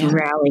just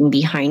rallying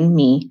behind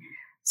me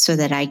so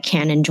that I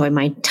can enjoy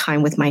my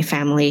time with my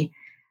family,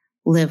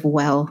 live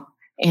well,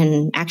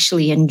 and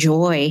actually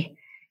enjoy,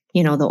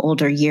 the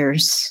older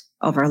years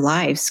of our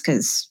lives,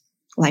 because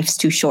life's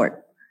too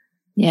short.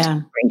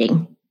 Yeah.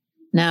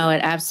 No, it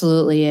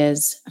absolutely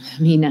is.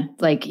 I mean,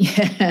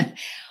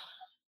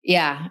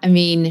 yeah. I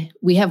mean,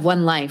 we have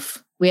one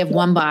life. We have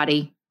one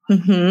body.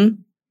 Mm-hmm.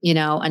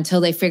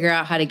 until they figure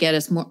out how to get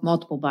us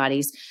multiple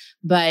bodies.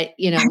 But,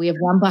 we have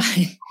one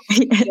body,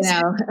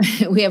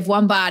 we have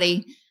one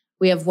body,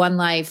 we have one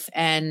life,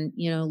 and,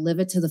 live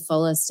it to the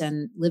fullest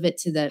and live it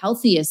to the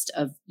healthiest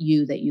of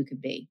you that you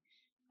could be.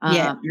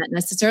 Not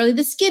necessarily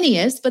the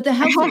skinniest, but the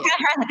healthiest,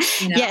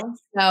 Yes.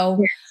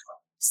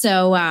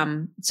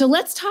 So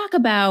let's talk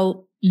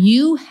about,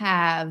 you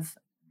have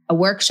a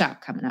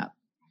workshop coming up.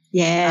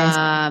 Yes.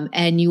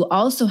 And you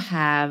also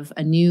have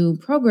a new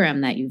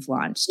program that you've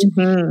launched.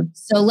 Mm-hmm.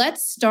 So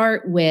let's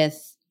start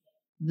with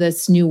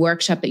this new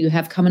workshop that you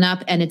have coming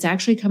up. And it's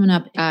actually coming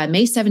up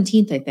May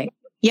 17th, I think.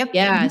 Yep.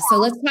 Yeah. So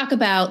let's talk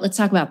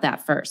about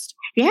that first.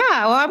 Yeah.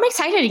 Well, I'm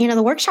excited.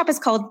 The workshop is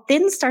called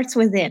Thin Starts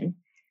Within.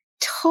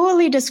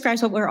 Totally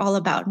describes what we're all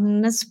about.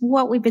 And that's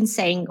what we've been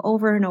saying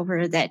over and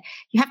over, that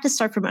you have to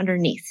start from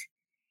underneath.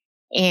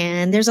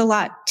 And there's a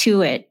lot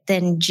to it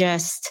than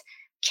just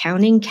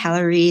counting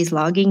calories,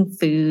 logging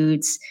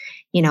foods.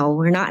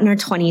 We're not in our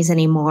 20s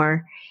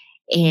anymore.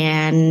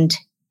 And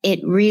it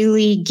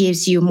really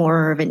gives you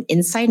more of an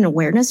insight and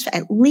awareness,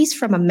 at least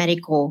from a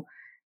medical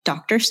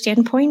doctor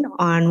standpoint,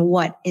 on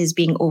what is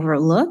being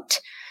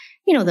overlooked,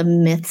 the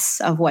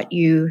myths of what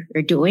you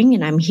are doing.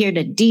 And I'm here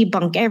to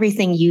debunk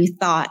everything you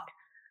thought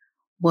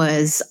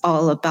was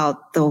all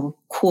about the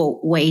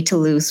quote way to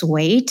lose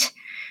weight.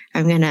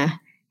 I'm going to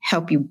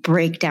help you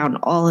break down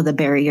all of the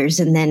barriers.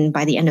 And then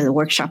by the end of the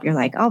workshop, you're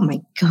like, oh my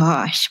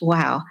gosh,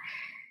 wow.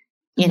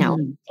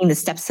 And the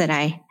steps that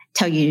I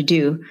tell you to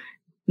do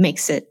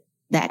makes it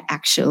that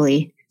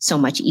actually so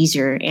much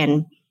easier.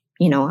 And,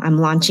 I'm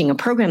launching a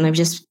program I'm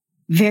just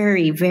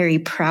very, very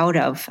proud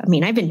of. I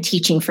mean, I've been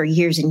teaching for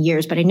years and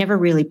years, but I never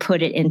really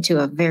put it into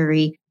a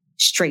very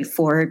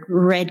straightforward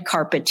red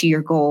carpet to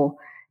your goal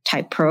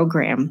type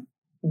program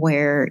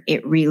where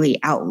it really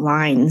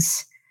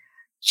outlines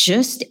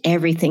just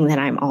everything that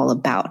I'm all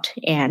about.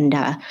 And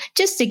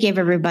just to give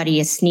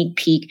everybody a sneak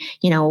peek,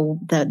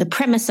 the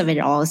premise of it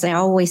all is, I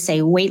always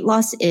say, weight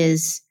loss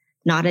is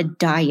not a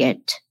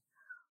diet.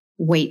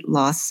 Weight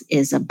loss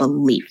is a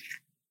belief.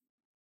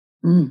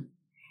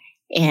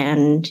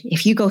 And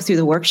if you go through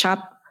the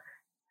workshop,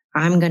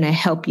 I'm going to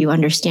help you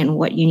understand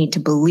what you need to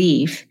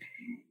believe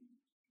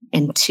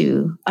and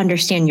to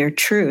understand your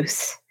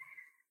truth.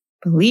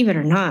 Believe it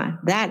or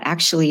not, that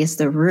actually is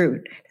the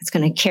route that's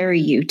going to carry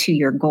you to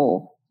your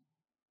goal.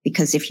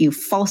 Because if you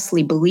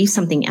falsely believe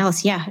something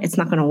else, it's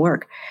not going to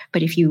work.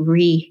 But if you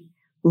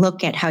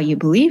look at how you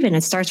believe, and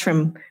it starts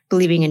from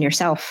believing in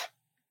yourself.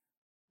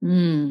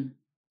 Oh,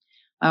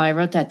 I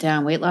wrote that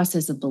down. Weight loss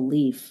is a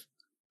belief.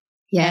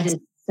 Yes.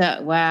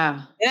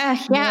 Wow. Yeah.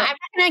 I'm not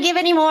going to give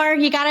any more.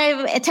 You got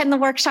to attend the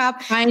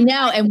workshop. I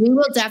know. And we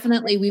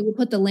will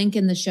put the link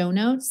in the show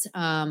notes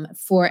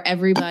for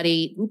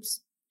everybody.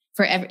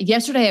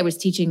 Yesterday I was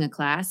teaching a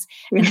class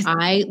and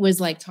I was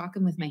like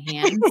talking with my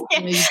hands.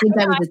 You think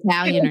I was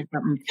Italian or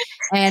something.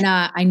 And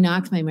I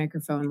knocked my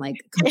microphone like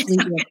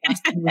completely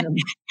across the room.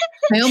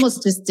 I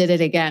almost just did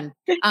it again.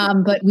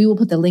 But we will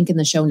put the link in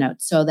the show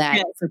notes so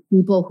that for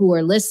people who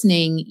are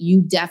listening,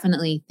 you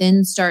definitely,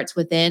 Thin Starts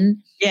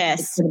Within.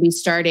 Yes. It's going to be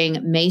starting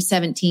May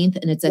 17th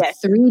and it's a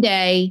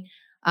 3-day,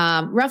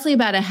 roughly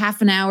about a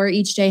half an hour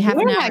each day,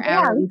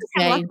 hour each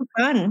day. Lots of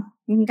fun.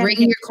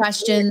 Bring your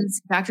questions.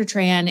 Dr.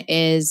 Tran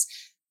is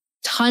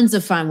tons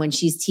of fun when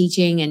she's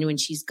teaching and when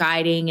she's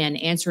guiding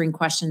and answering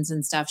questions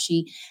and stuff.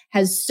 She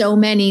has so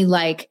many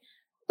like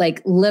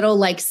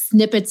little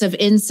snippets of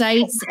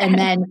insights and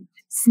then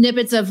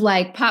snippets of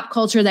pop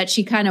culture that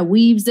she kind of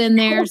weaves in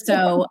there.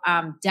 So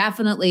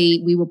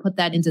definitely we will put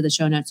that into the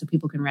show notes so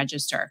people can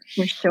register.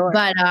 For sure.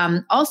 But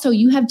also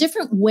you have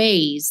different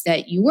ways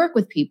that you work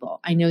with people.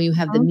 I know you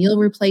have the meal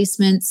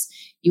replacements,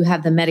 you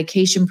have the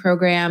medication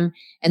program,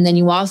 and then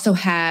you also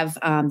have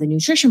the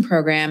nutrition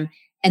program,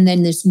 and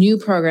then this new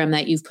program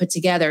that you've put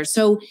together.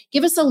 So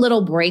give us a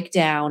little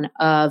breakdown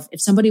of, if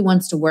somebody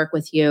wants to work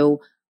with you,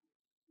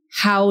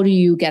 how do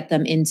you get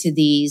them into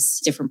these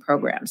different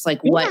programs?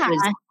 What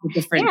is the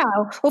different?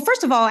 Yeah. Well,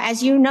 first of all,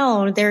 as you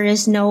know, there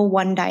is no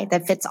one diet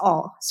that fits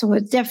all. So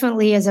it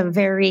definitely is a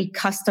very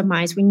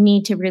customized. We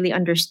need to really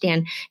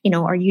understand,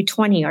 are you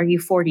 20? Are you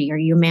 40? Are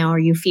you male? Are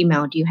you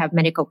female? Do you have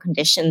medical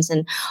conditions?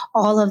 And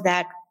all of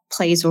that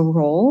plays a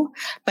role.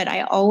 But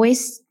I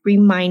always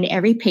remind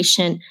every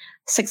patient,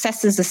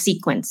 success is a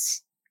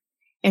sequence.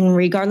 And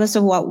regardless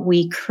of what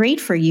we create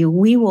for you,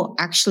 we will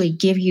actually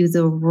give you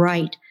the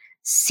right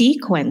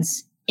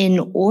sequence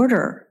in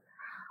order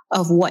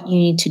of what you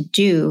need to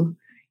do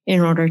in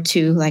order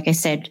to, like I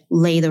said,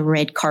 lay the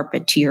red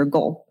carpet to your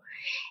goal.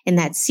 And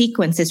that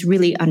sequence is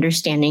really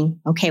understanding,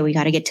 okay, we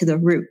got to get to the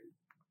root.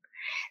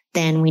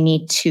 Then we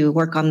need to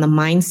work on the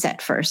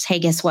mindset first. Hey,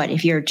 guess what?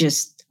 If you're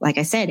just, like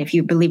I said, if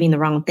you're believing the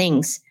wrong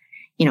things,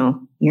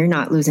 you're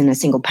not losing a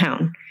single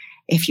pound.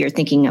 If you're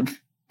thinking of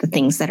the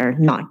things that are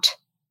not,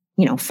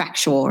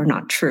 factual or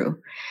not true.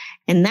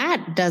 And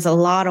that does a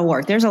lot of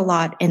work. There's a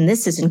lot, and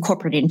this is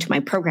incorporated into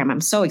my program.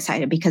 I'm so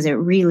excited because it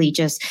really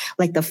just,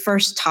 the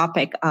first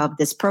topic of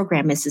this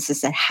program is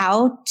that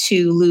how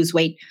to lose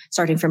weight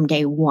starting from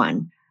day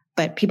one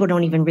but people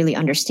don't even really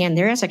understand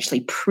there is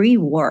actually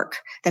pre-work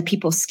that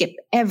people skip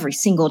every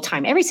single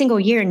time, every single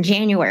year in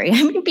January.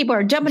 How many people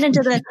are jumping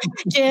into the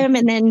gym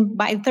and then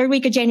by the third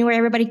week of January,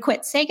 everybody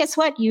quits? Say, guess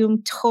what?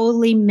 You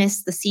totally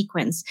missed the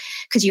sequence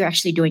because you're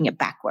actually doing it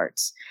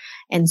backwards.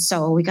 And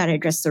so we got to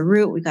address the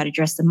root. We got to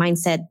address the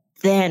mindset.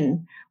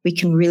 Then we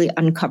can really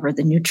uncover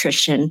the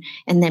nutrition.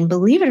 And then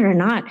believe it or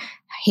not,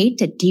 I hate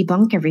to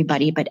debunk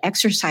everybody, but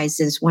exercise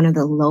is one of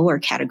the lower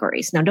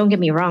categories. Now, don't get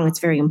me wrong. It's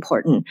very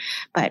important,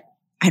 but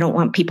I don't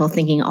want people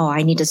thinking, oh,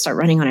 I need to start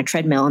running on a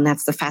treadmill and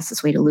that's the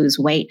fastest way to lose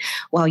weight.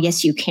 Well,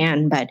 yes, you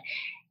can, but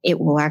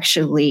it will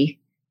actually,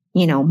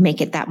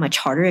 make it that much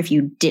harder if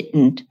you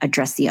didn't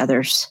address the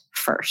others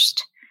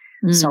first.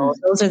 So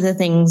those are the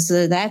things.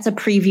 That's a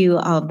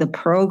preview of the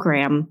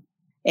program.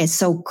 It's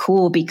so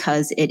cool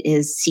because it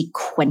is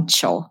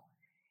sequential.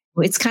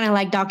 It's kind of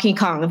like Donkey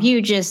Kong. If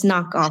you just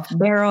knock off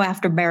barrel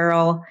after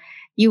barrel,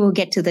 you will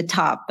get to the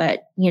top.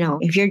 But,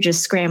 if you're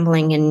just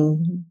scrambling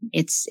and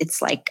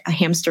it's like a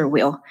hamster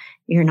wheel,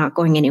 you're not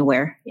going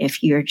anywhere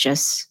if you're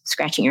just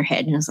scratching your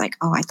head and it's like,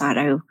 oh, I thought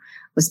I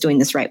was doing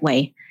this right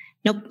way.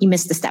 Nope, you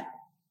missed the step.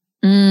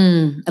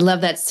 I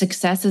love that.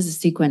 Success is a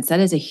sequence. That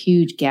is a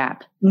huge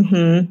gap,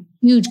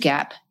 huge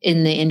gap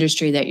in the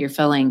industry that you're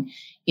filling,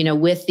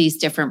 with these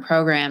different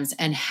programs,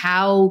 and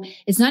how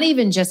it's not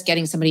even just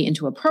getting somebody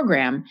into a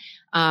program.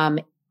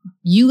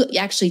 You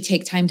actually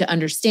take time to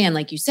understand,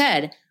 like you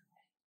said,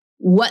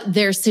 what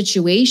their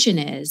situation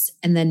is,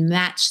 and then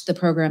match the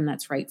program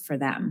that's right for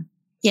them.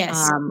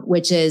 Yes.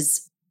 Which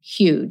is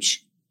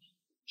huge.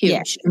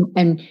 Yes.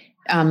 And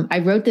I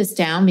wrote this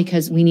down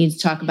because we need to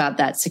talk about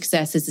that.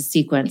 Success is a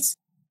sequence.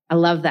 I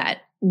love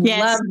that. Yes.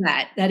 Love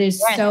that. That is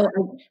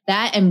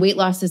that, and weight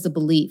loss is a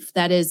belief.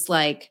 That is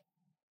like,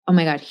 oh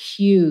my God,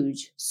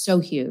 huge. So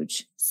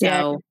huge.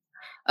 So,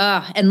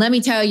 and let me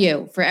tell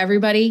you, for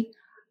everybody,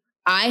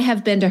 I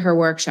have been to her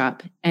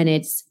workshop and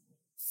it's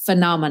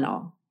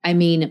phenomenal. I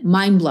mean,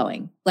 mind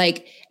blowing.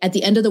 Like at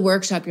the end of the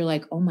workshop, you're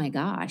like, oh my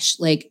gosh,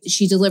 like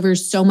she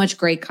delivers so much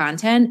great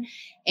content,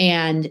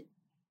 and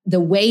the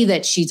way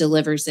that she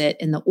delivers it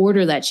and the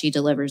order that she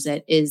delivers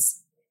it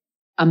is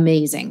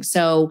amazing.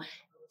 So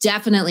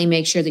definitely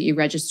make sure that you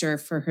register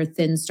for her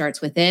Thin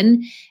Starts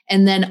Within.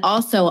 And then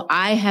also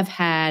I have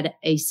had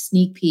a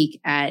sneak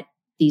peek at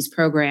these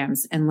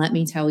programs. And let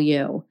me tell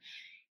you,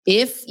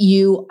 if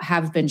you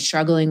have been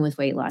struggling with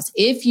weight loss,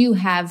 if you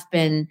have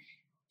been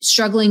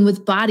struggling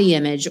with body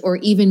image or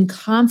even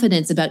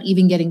confidence about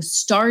even getting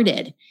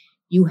started,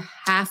 you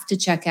have to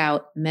check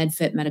out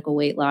MedFit Medical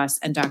Weight Loss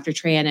and Dr.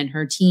 Tran and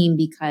her team,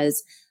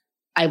 because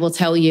I will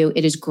tell you,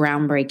 it is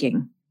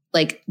groundbreaking.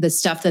 Like the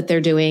stuff that they're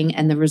doing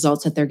and the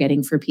results that they're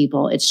getting for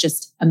people, it's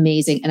just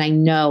amazing. And I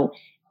know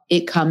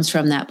it comes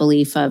from that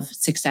belief of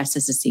success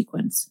as a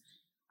sequence.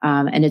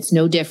 And it's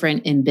no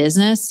different in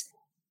business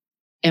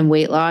and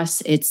weight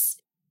loss.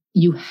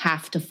 You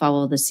have to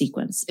follow the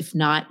sequence. If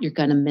not, you're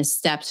going to miss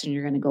steps and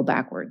you're going to go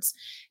backwards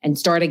and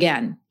start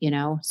again,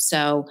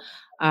 So,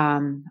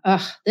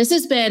 this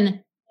has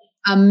been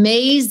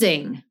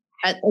amazing.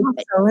 It's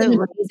an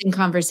amazing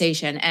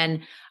conversation.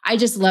 And I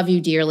just love you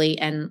dearly.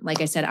 And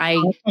like I said,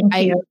 I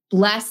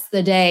bless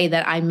the day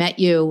that I met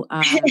you,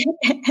 and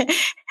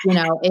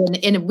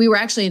we were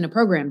actually in a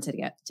program to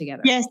get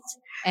together. Yes.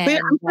 And,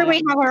 I'm sure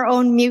we have our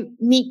own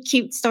meet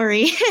cute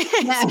story.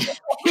 Yeah.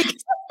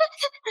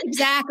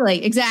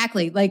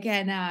 Exactly. Like,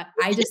 and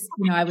I just,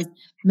 I was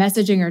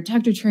messaging her,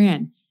 Dr.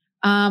 Tran,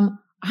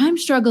 I'm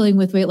struggling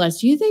with weight loss.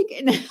 Do you think?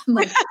 And I'm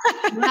like,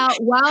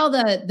 while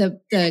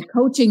the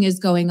coaching is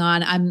going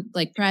on, I'm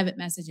like private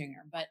messaging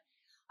her. But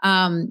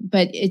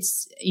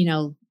it's,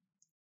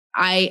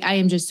 I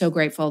am just so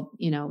grateful,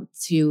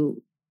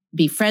 to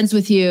be friends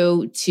with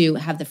you, to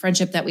have the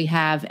friendship that we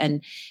have,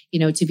 and,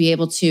 to be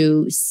able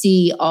to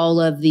see all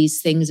of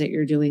these things that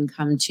you're doing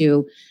come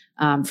to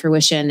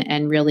fruition,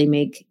 and really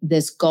make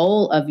this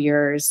goal of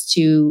yours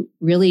to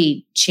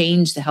really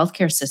change the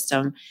healthcare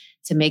system,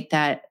 to make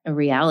that a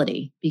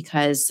reality,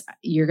 because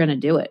you're going to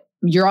do it.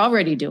 You're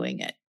already doing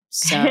it.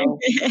 So,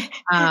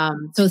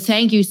 so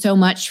thank you so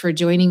much for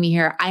joining me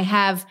here. I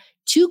have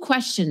 2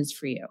 questions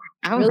for you.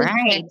 All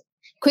right.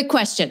 Quick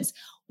questions.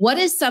 What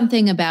is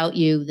something about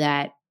you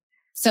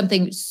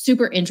something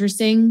super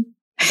interesting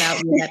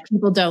about you that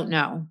people don't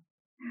know?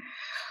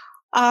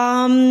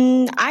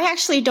 I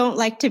actually don't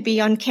like to be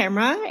on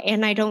camera,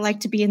 and I don't like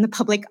to be in the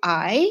public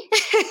eye.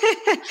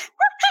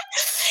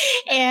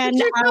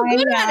 And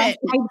I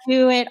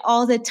do it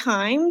all the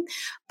time,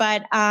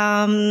 but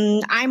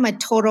I'm a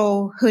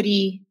total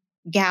hoodie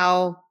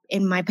gal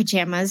in my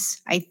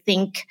pajamas. I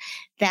think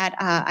that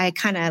I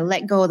kind of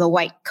let go of the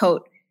white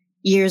coat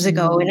years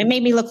ago, and it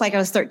made me look like I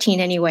was 13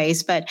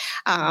 anyways. But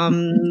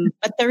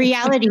the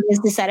reality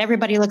is that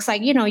everybody looks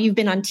like, you've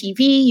been on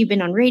TV, you've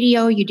been on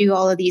radio, you do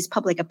all of these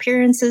public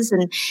appearances,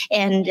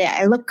 and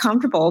I look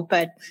comfortable,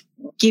 but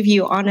give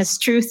you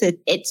honest truth,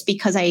 it's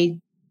because I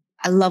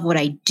love what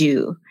I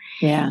do.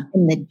 Yeah.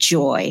 And the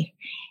joy.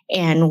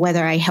 And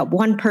whether I help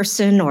one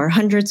person or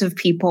hundreds of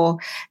people,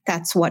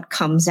 that's what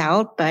comes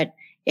out. But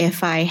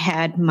if I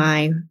had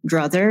my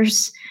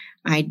druthers,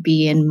 I'd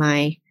be in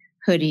my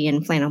hoodie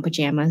and flannel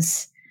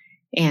pajamas.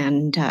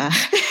 And I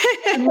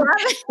love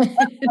it.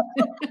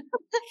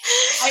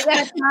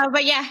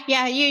 but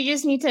yeah, you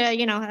just need to,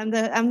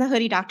 I'm the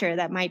hoodie doctor.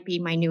 That might be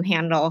my new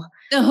handle.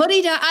 The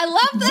hoodie doctor. I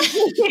love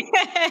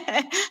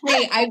that.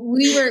 Hey,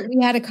 we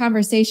had a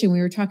conversation. We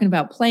were talking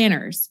about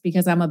planners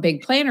because I'm a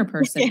big planner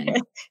person.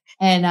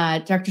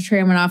 And Dr.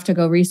 Tran went off to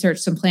go research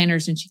some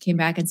planners, and she came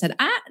back and said,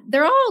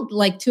 they're all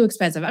like too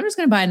expensive. I'm just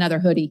going to buy another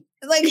hoodie.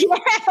 Like,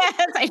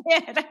 yes, I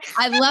did.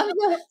 I love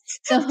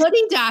the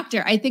hoodie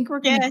doctor. I think we're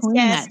going to coin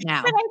that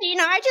now. But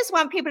I just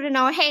want people to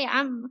know, hey,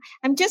 I'm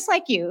just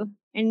like you,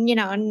 and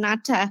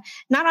not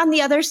on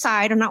the other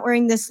side. I'm not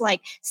wearing this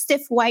like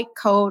stiff white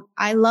coat.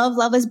 I love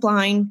Love Is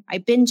Blind. I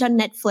binge on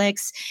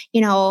Netflix.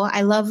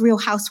 I love Real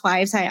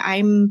Housewives.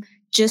 I'm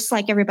just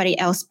like everybody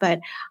else,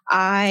 but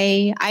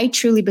I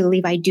truly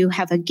believe I do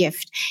have a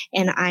gift,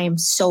 and I am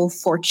so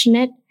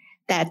fortunate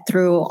that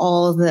through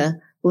all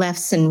the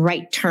lefts and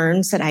right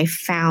turns that I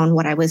found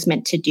what I was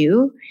meant to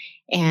do.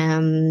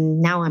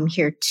 And now I'm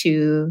here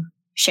to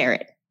share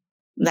it.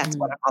 That's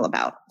what I'm all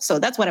about. So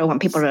that's what I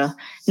want people to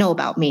know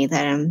about me,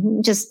 that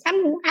I'm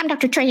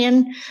Dr.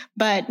 Tran,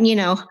 but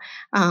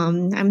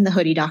I'm the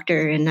hoodie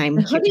doctor, and I'm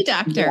the hoodie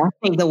doctor.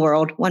 Save the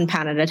world 1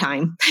 pound at a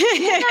time.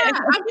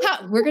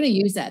 We're going to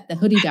use that. The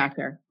hoodie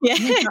doctor. Yeah.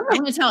 I'm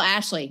going to tell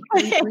Ashley.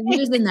 We're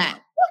using that.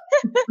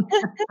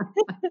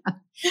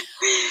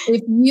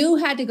 If you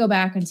had to go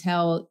back and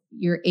tell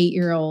your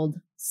 8-year-old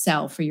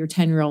self or your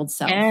 10-year-old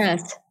self,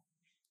 yes,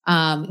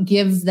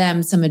 give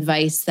them some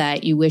advice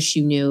that you wish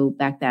you knew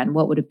back then,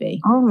 what would it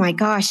be? Oh my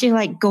gosh,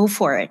 go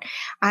for it.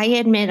 I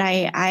admit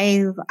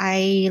I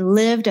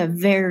lived a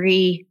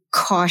very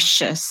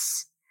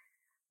cautious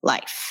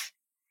life.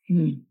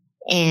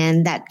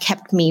 And that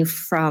kept me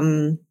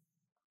from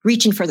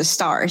reaching for the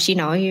stars.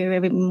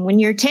 When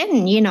you're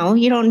 10, you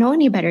don't know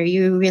any better.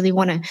 You really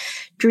want to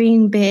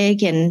dream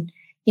big and,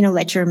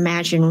 let your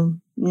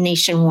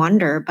imagination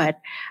wander.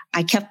 But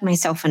I kept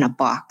myself in a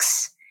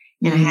box,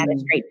 and I had a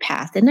straight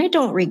path, and I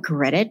don't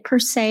regret it per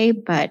se.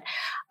 But,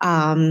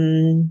 I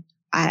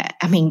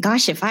mean,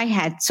 gosh, if I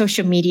had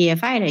social media,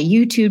 if I had a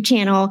YouTube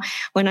channel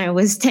when I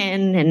was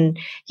 10, and,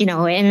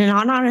 and in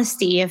all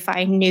honesty, if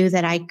I knew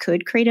that I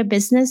could create a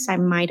business, I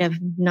might have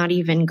not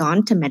even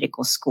gone to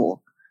medical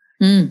school.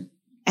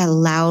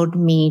 Allowed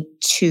me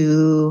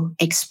to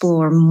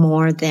explore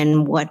more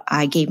than what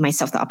I gave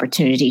myself the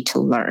opportunity to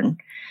learn.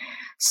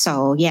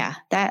 So yeah,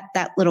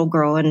 that little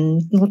girl,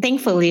 and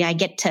thankfully I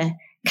get to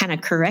kind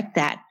of correct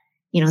that,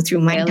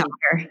 through my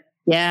daughter.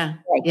 Yeah.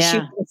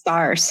 Shoot the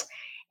stars.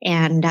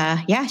 And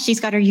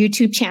she's got her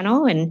YouTube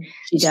channel, and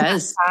she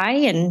does.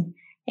 And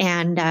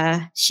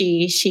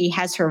she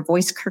has her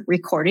voice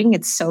recording.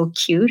 It's so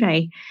cute.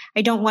 I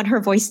don't want her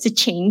voice to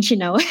change,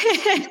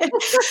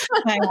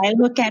 I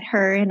look at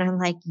her and I'm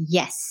like,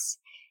 yes,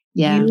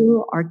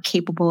 you are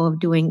capable of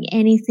doing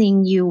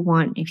anything you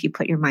want if you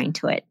put your mind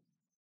to it.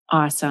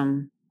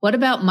 Awesome. What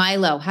about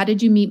Milo? How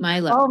did you meet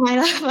Milo? Oh,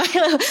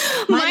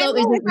 Milo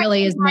isn't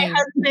really his name.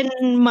 My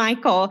husband,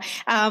 Michael.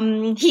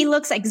 He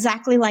looks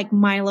exactly like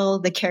Milo,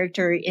 the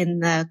character in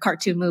the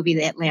cartoon movie,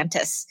 The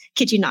Atlantis.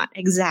 Kid you not,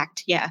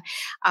 exact. Yeah.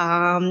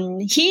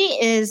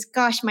 He is,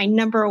 my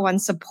number one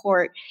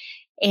support.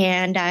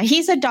 And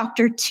he's a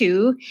doctor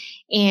too.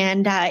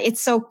 And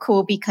it's so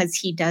cool because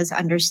he does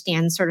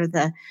understand sort of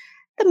the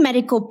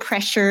medical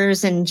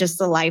pressures and just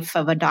the life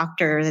of a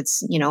doctor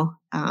that's,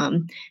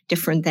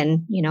 different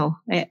than,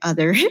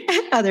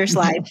 others'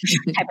 life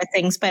type of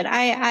things. But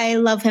I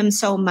love him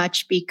so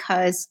much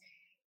because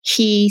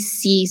he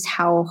sees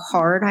how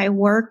hard I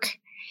work,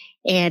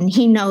 and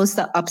he knows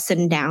the ups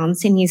and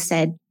downs. And he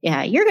said,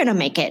 yeah, you're going to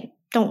make it.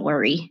 Don't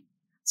worry.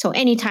 So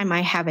anytime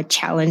I have a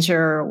challenge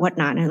or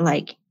whatnot, and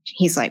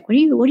he's like, what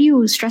are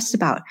you stressed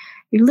about?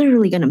 You're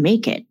literally going to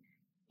make it,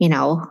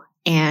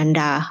 and,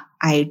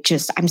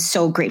 I'm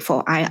so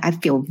grateful. I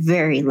feel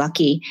very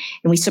lucky,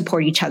 and we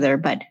support each other.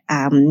 But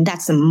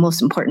that's the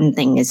most important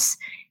thing is,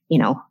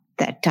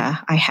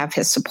 that I have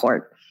his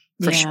support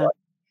for sure.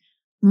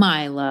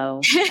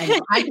 Milo.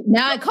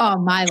 Now I call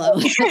him Milo.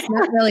 That's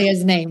not really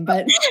his name,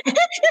 but.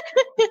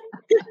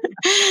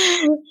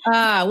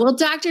 Well,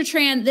 Dr.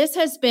 Tran, this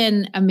has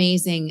been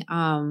amazing.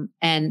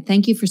 And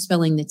thank you for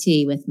spilling the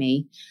tea with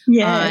me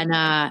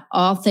on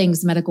all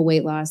things medical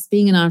weight loss,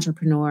 being an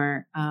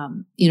entrepreneur,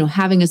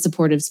 having a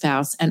supportive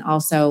spouse, and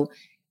also,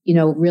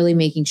 really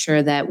making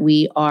sure that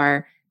we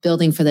are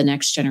building for the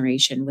next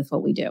generation with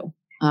what we do.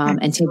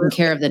 And taking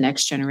care of the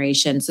next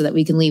generation so that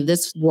we can leave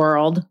this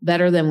world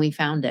better than we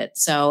found it.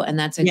 So, and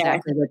that's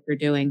exactly what you're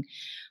doing.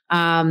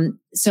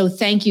 So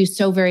thank you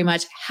so very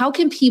much. How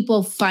can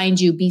people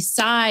find you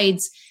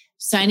besides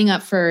signing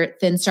up for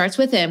Thin Starts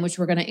with Him, which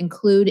we're going to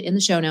include in the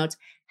show notes?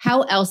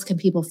 How else can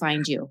people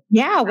find you?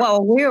 Yeah,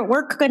 well,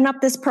 we're cooking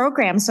up this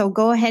program. So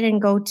go ahead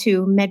and go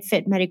to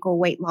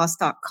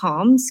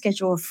medfitmedicalweightloss.com,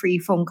 schedule a free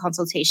phone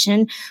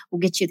consultation. We'll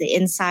get you the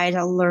inside.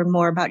 I'll learn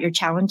more about your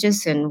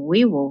challenges, and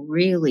we will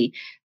really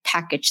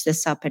package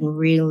this up and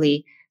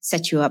really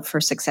set you up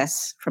for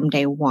success from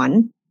day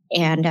one.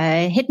 And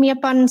hit me up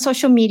on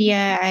social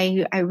media.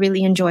 I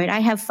really enjoy it. I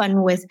have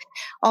fun with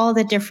all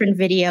the different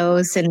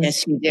videos, and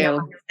yes, you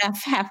do.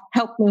 Stuff have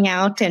helped me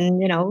out. And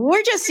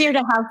we're just here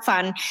to have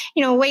fun.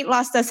 Weight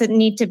loss doesn't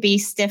need to be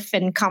stiff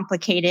and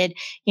complicated.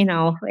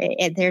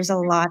 There's a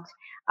lot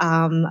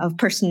of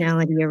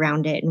personality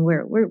around it, and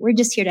we're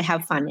just here to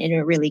have fun, and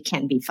it really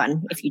can be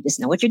fun if you just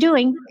know what you're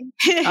doing.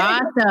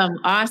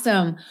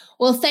 Awesome.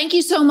 Well, thank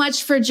you so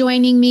much for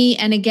joining me.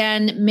 And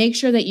again, make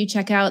sure that you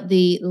check out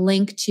the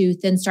link to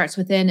Thin Starts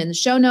Within in the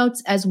show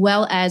notes, as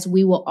well as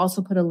we will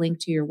also put a link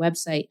to your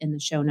website in the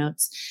show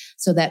notes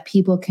so that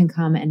people can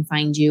come and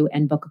find you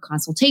and book a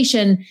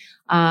consultation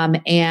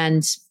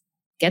and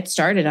get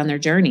started on their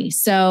journey.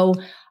 So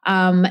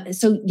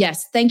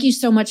yes, thank you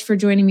so much for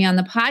joining me on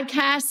the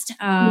podcast.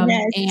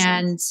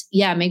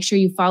 And make sure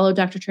you follow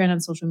Dr. Tran on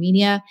social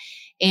media.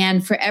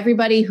 And for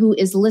everybody who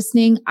is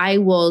listening, I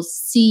will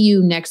see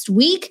you next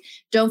week.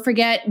 Don't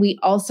forget, we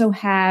also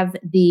have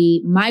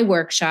my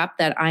workshop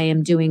that I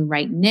am doing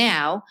right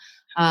now.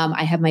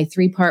 I have my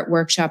 3-part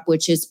workshop,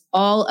 which is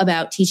all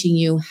about teaching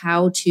you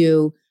how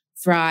to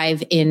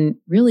thrive in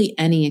really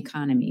any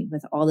economy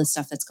with all the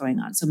stuff that's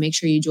going on. So make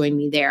sure you join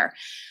me there.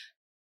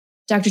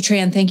 Dr.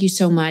 Tran, thank you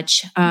so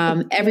much.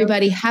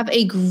 Everybody have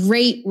a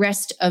great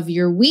rest of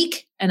your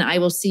week, and I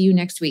will see you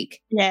next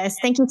week. Yes.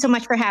 Thank you so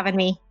much for having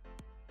me.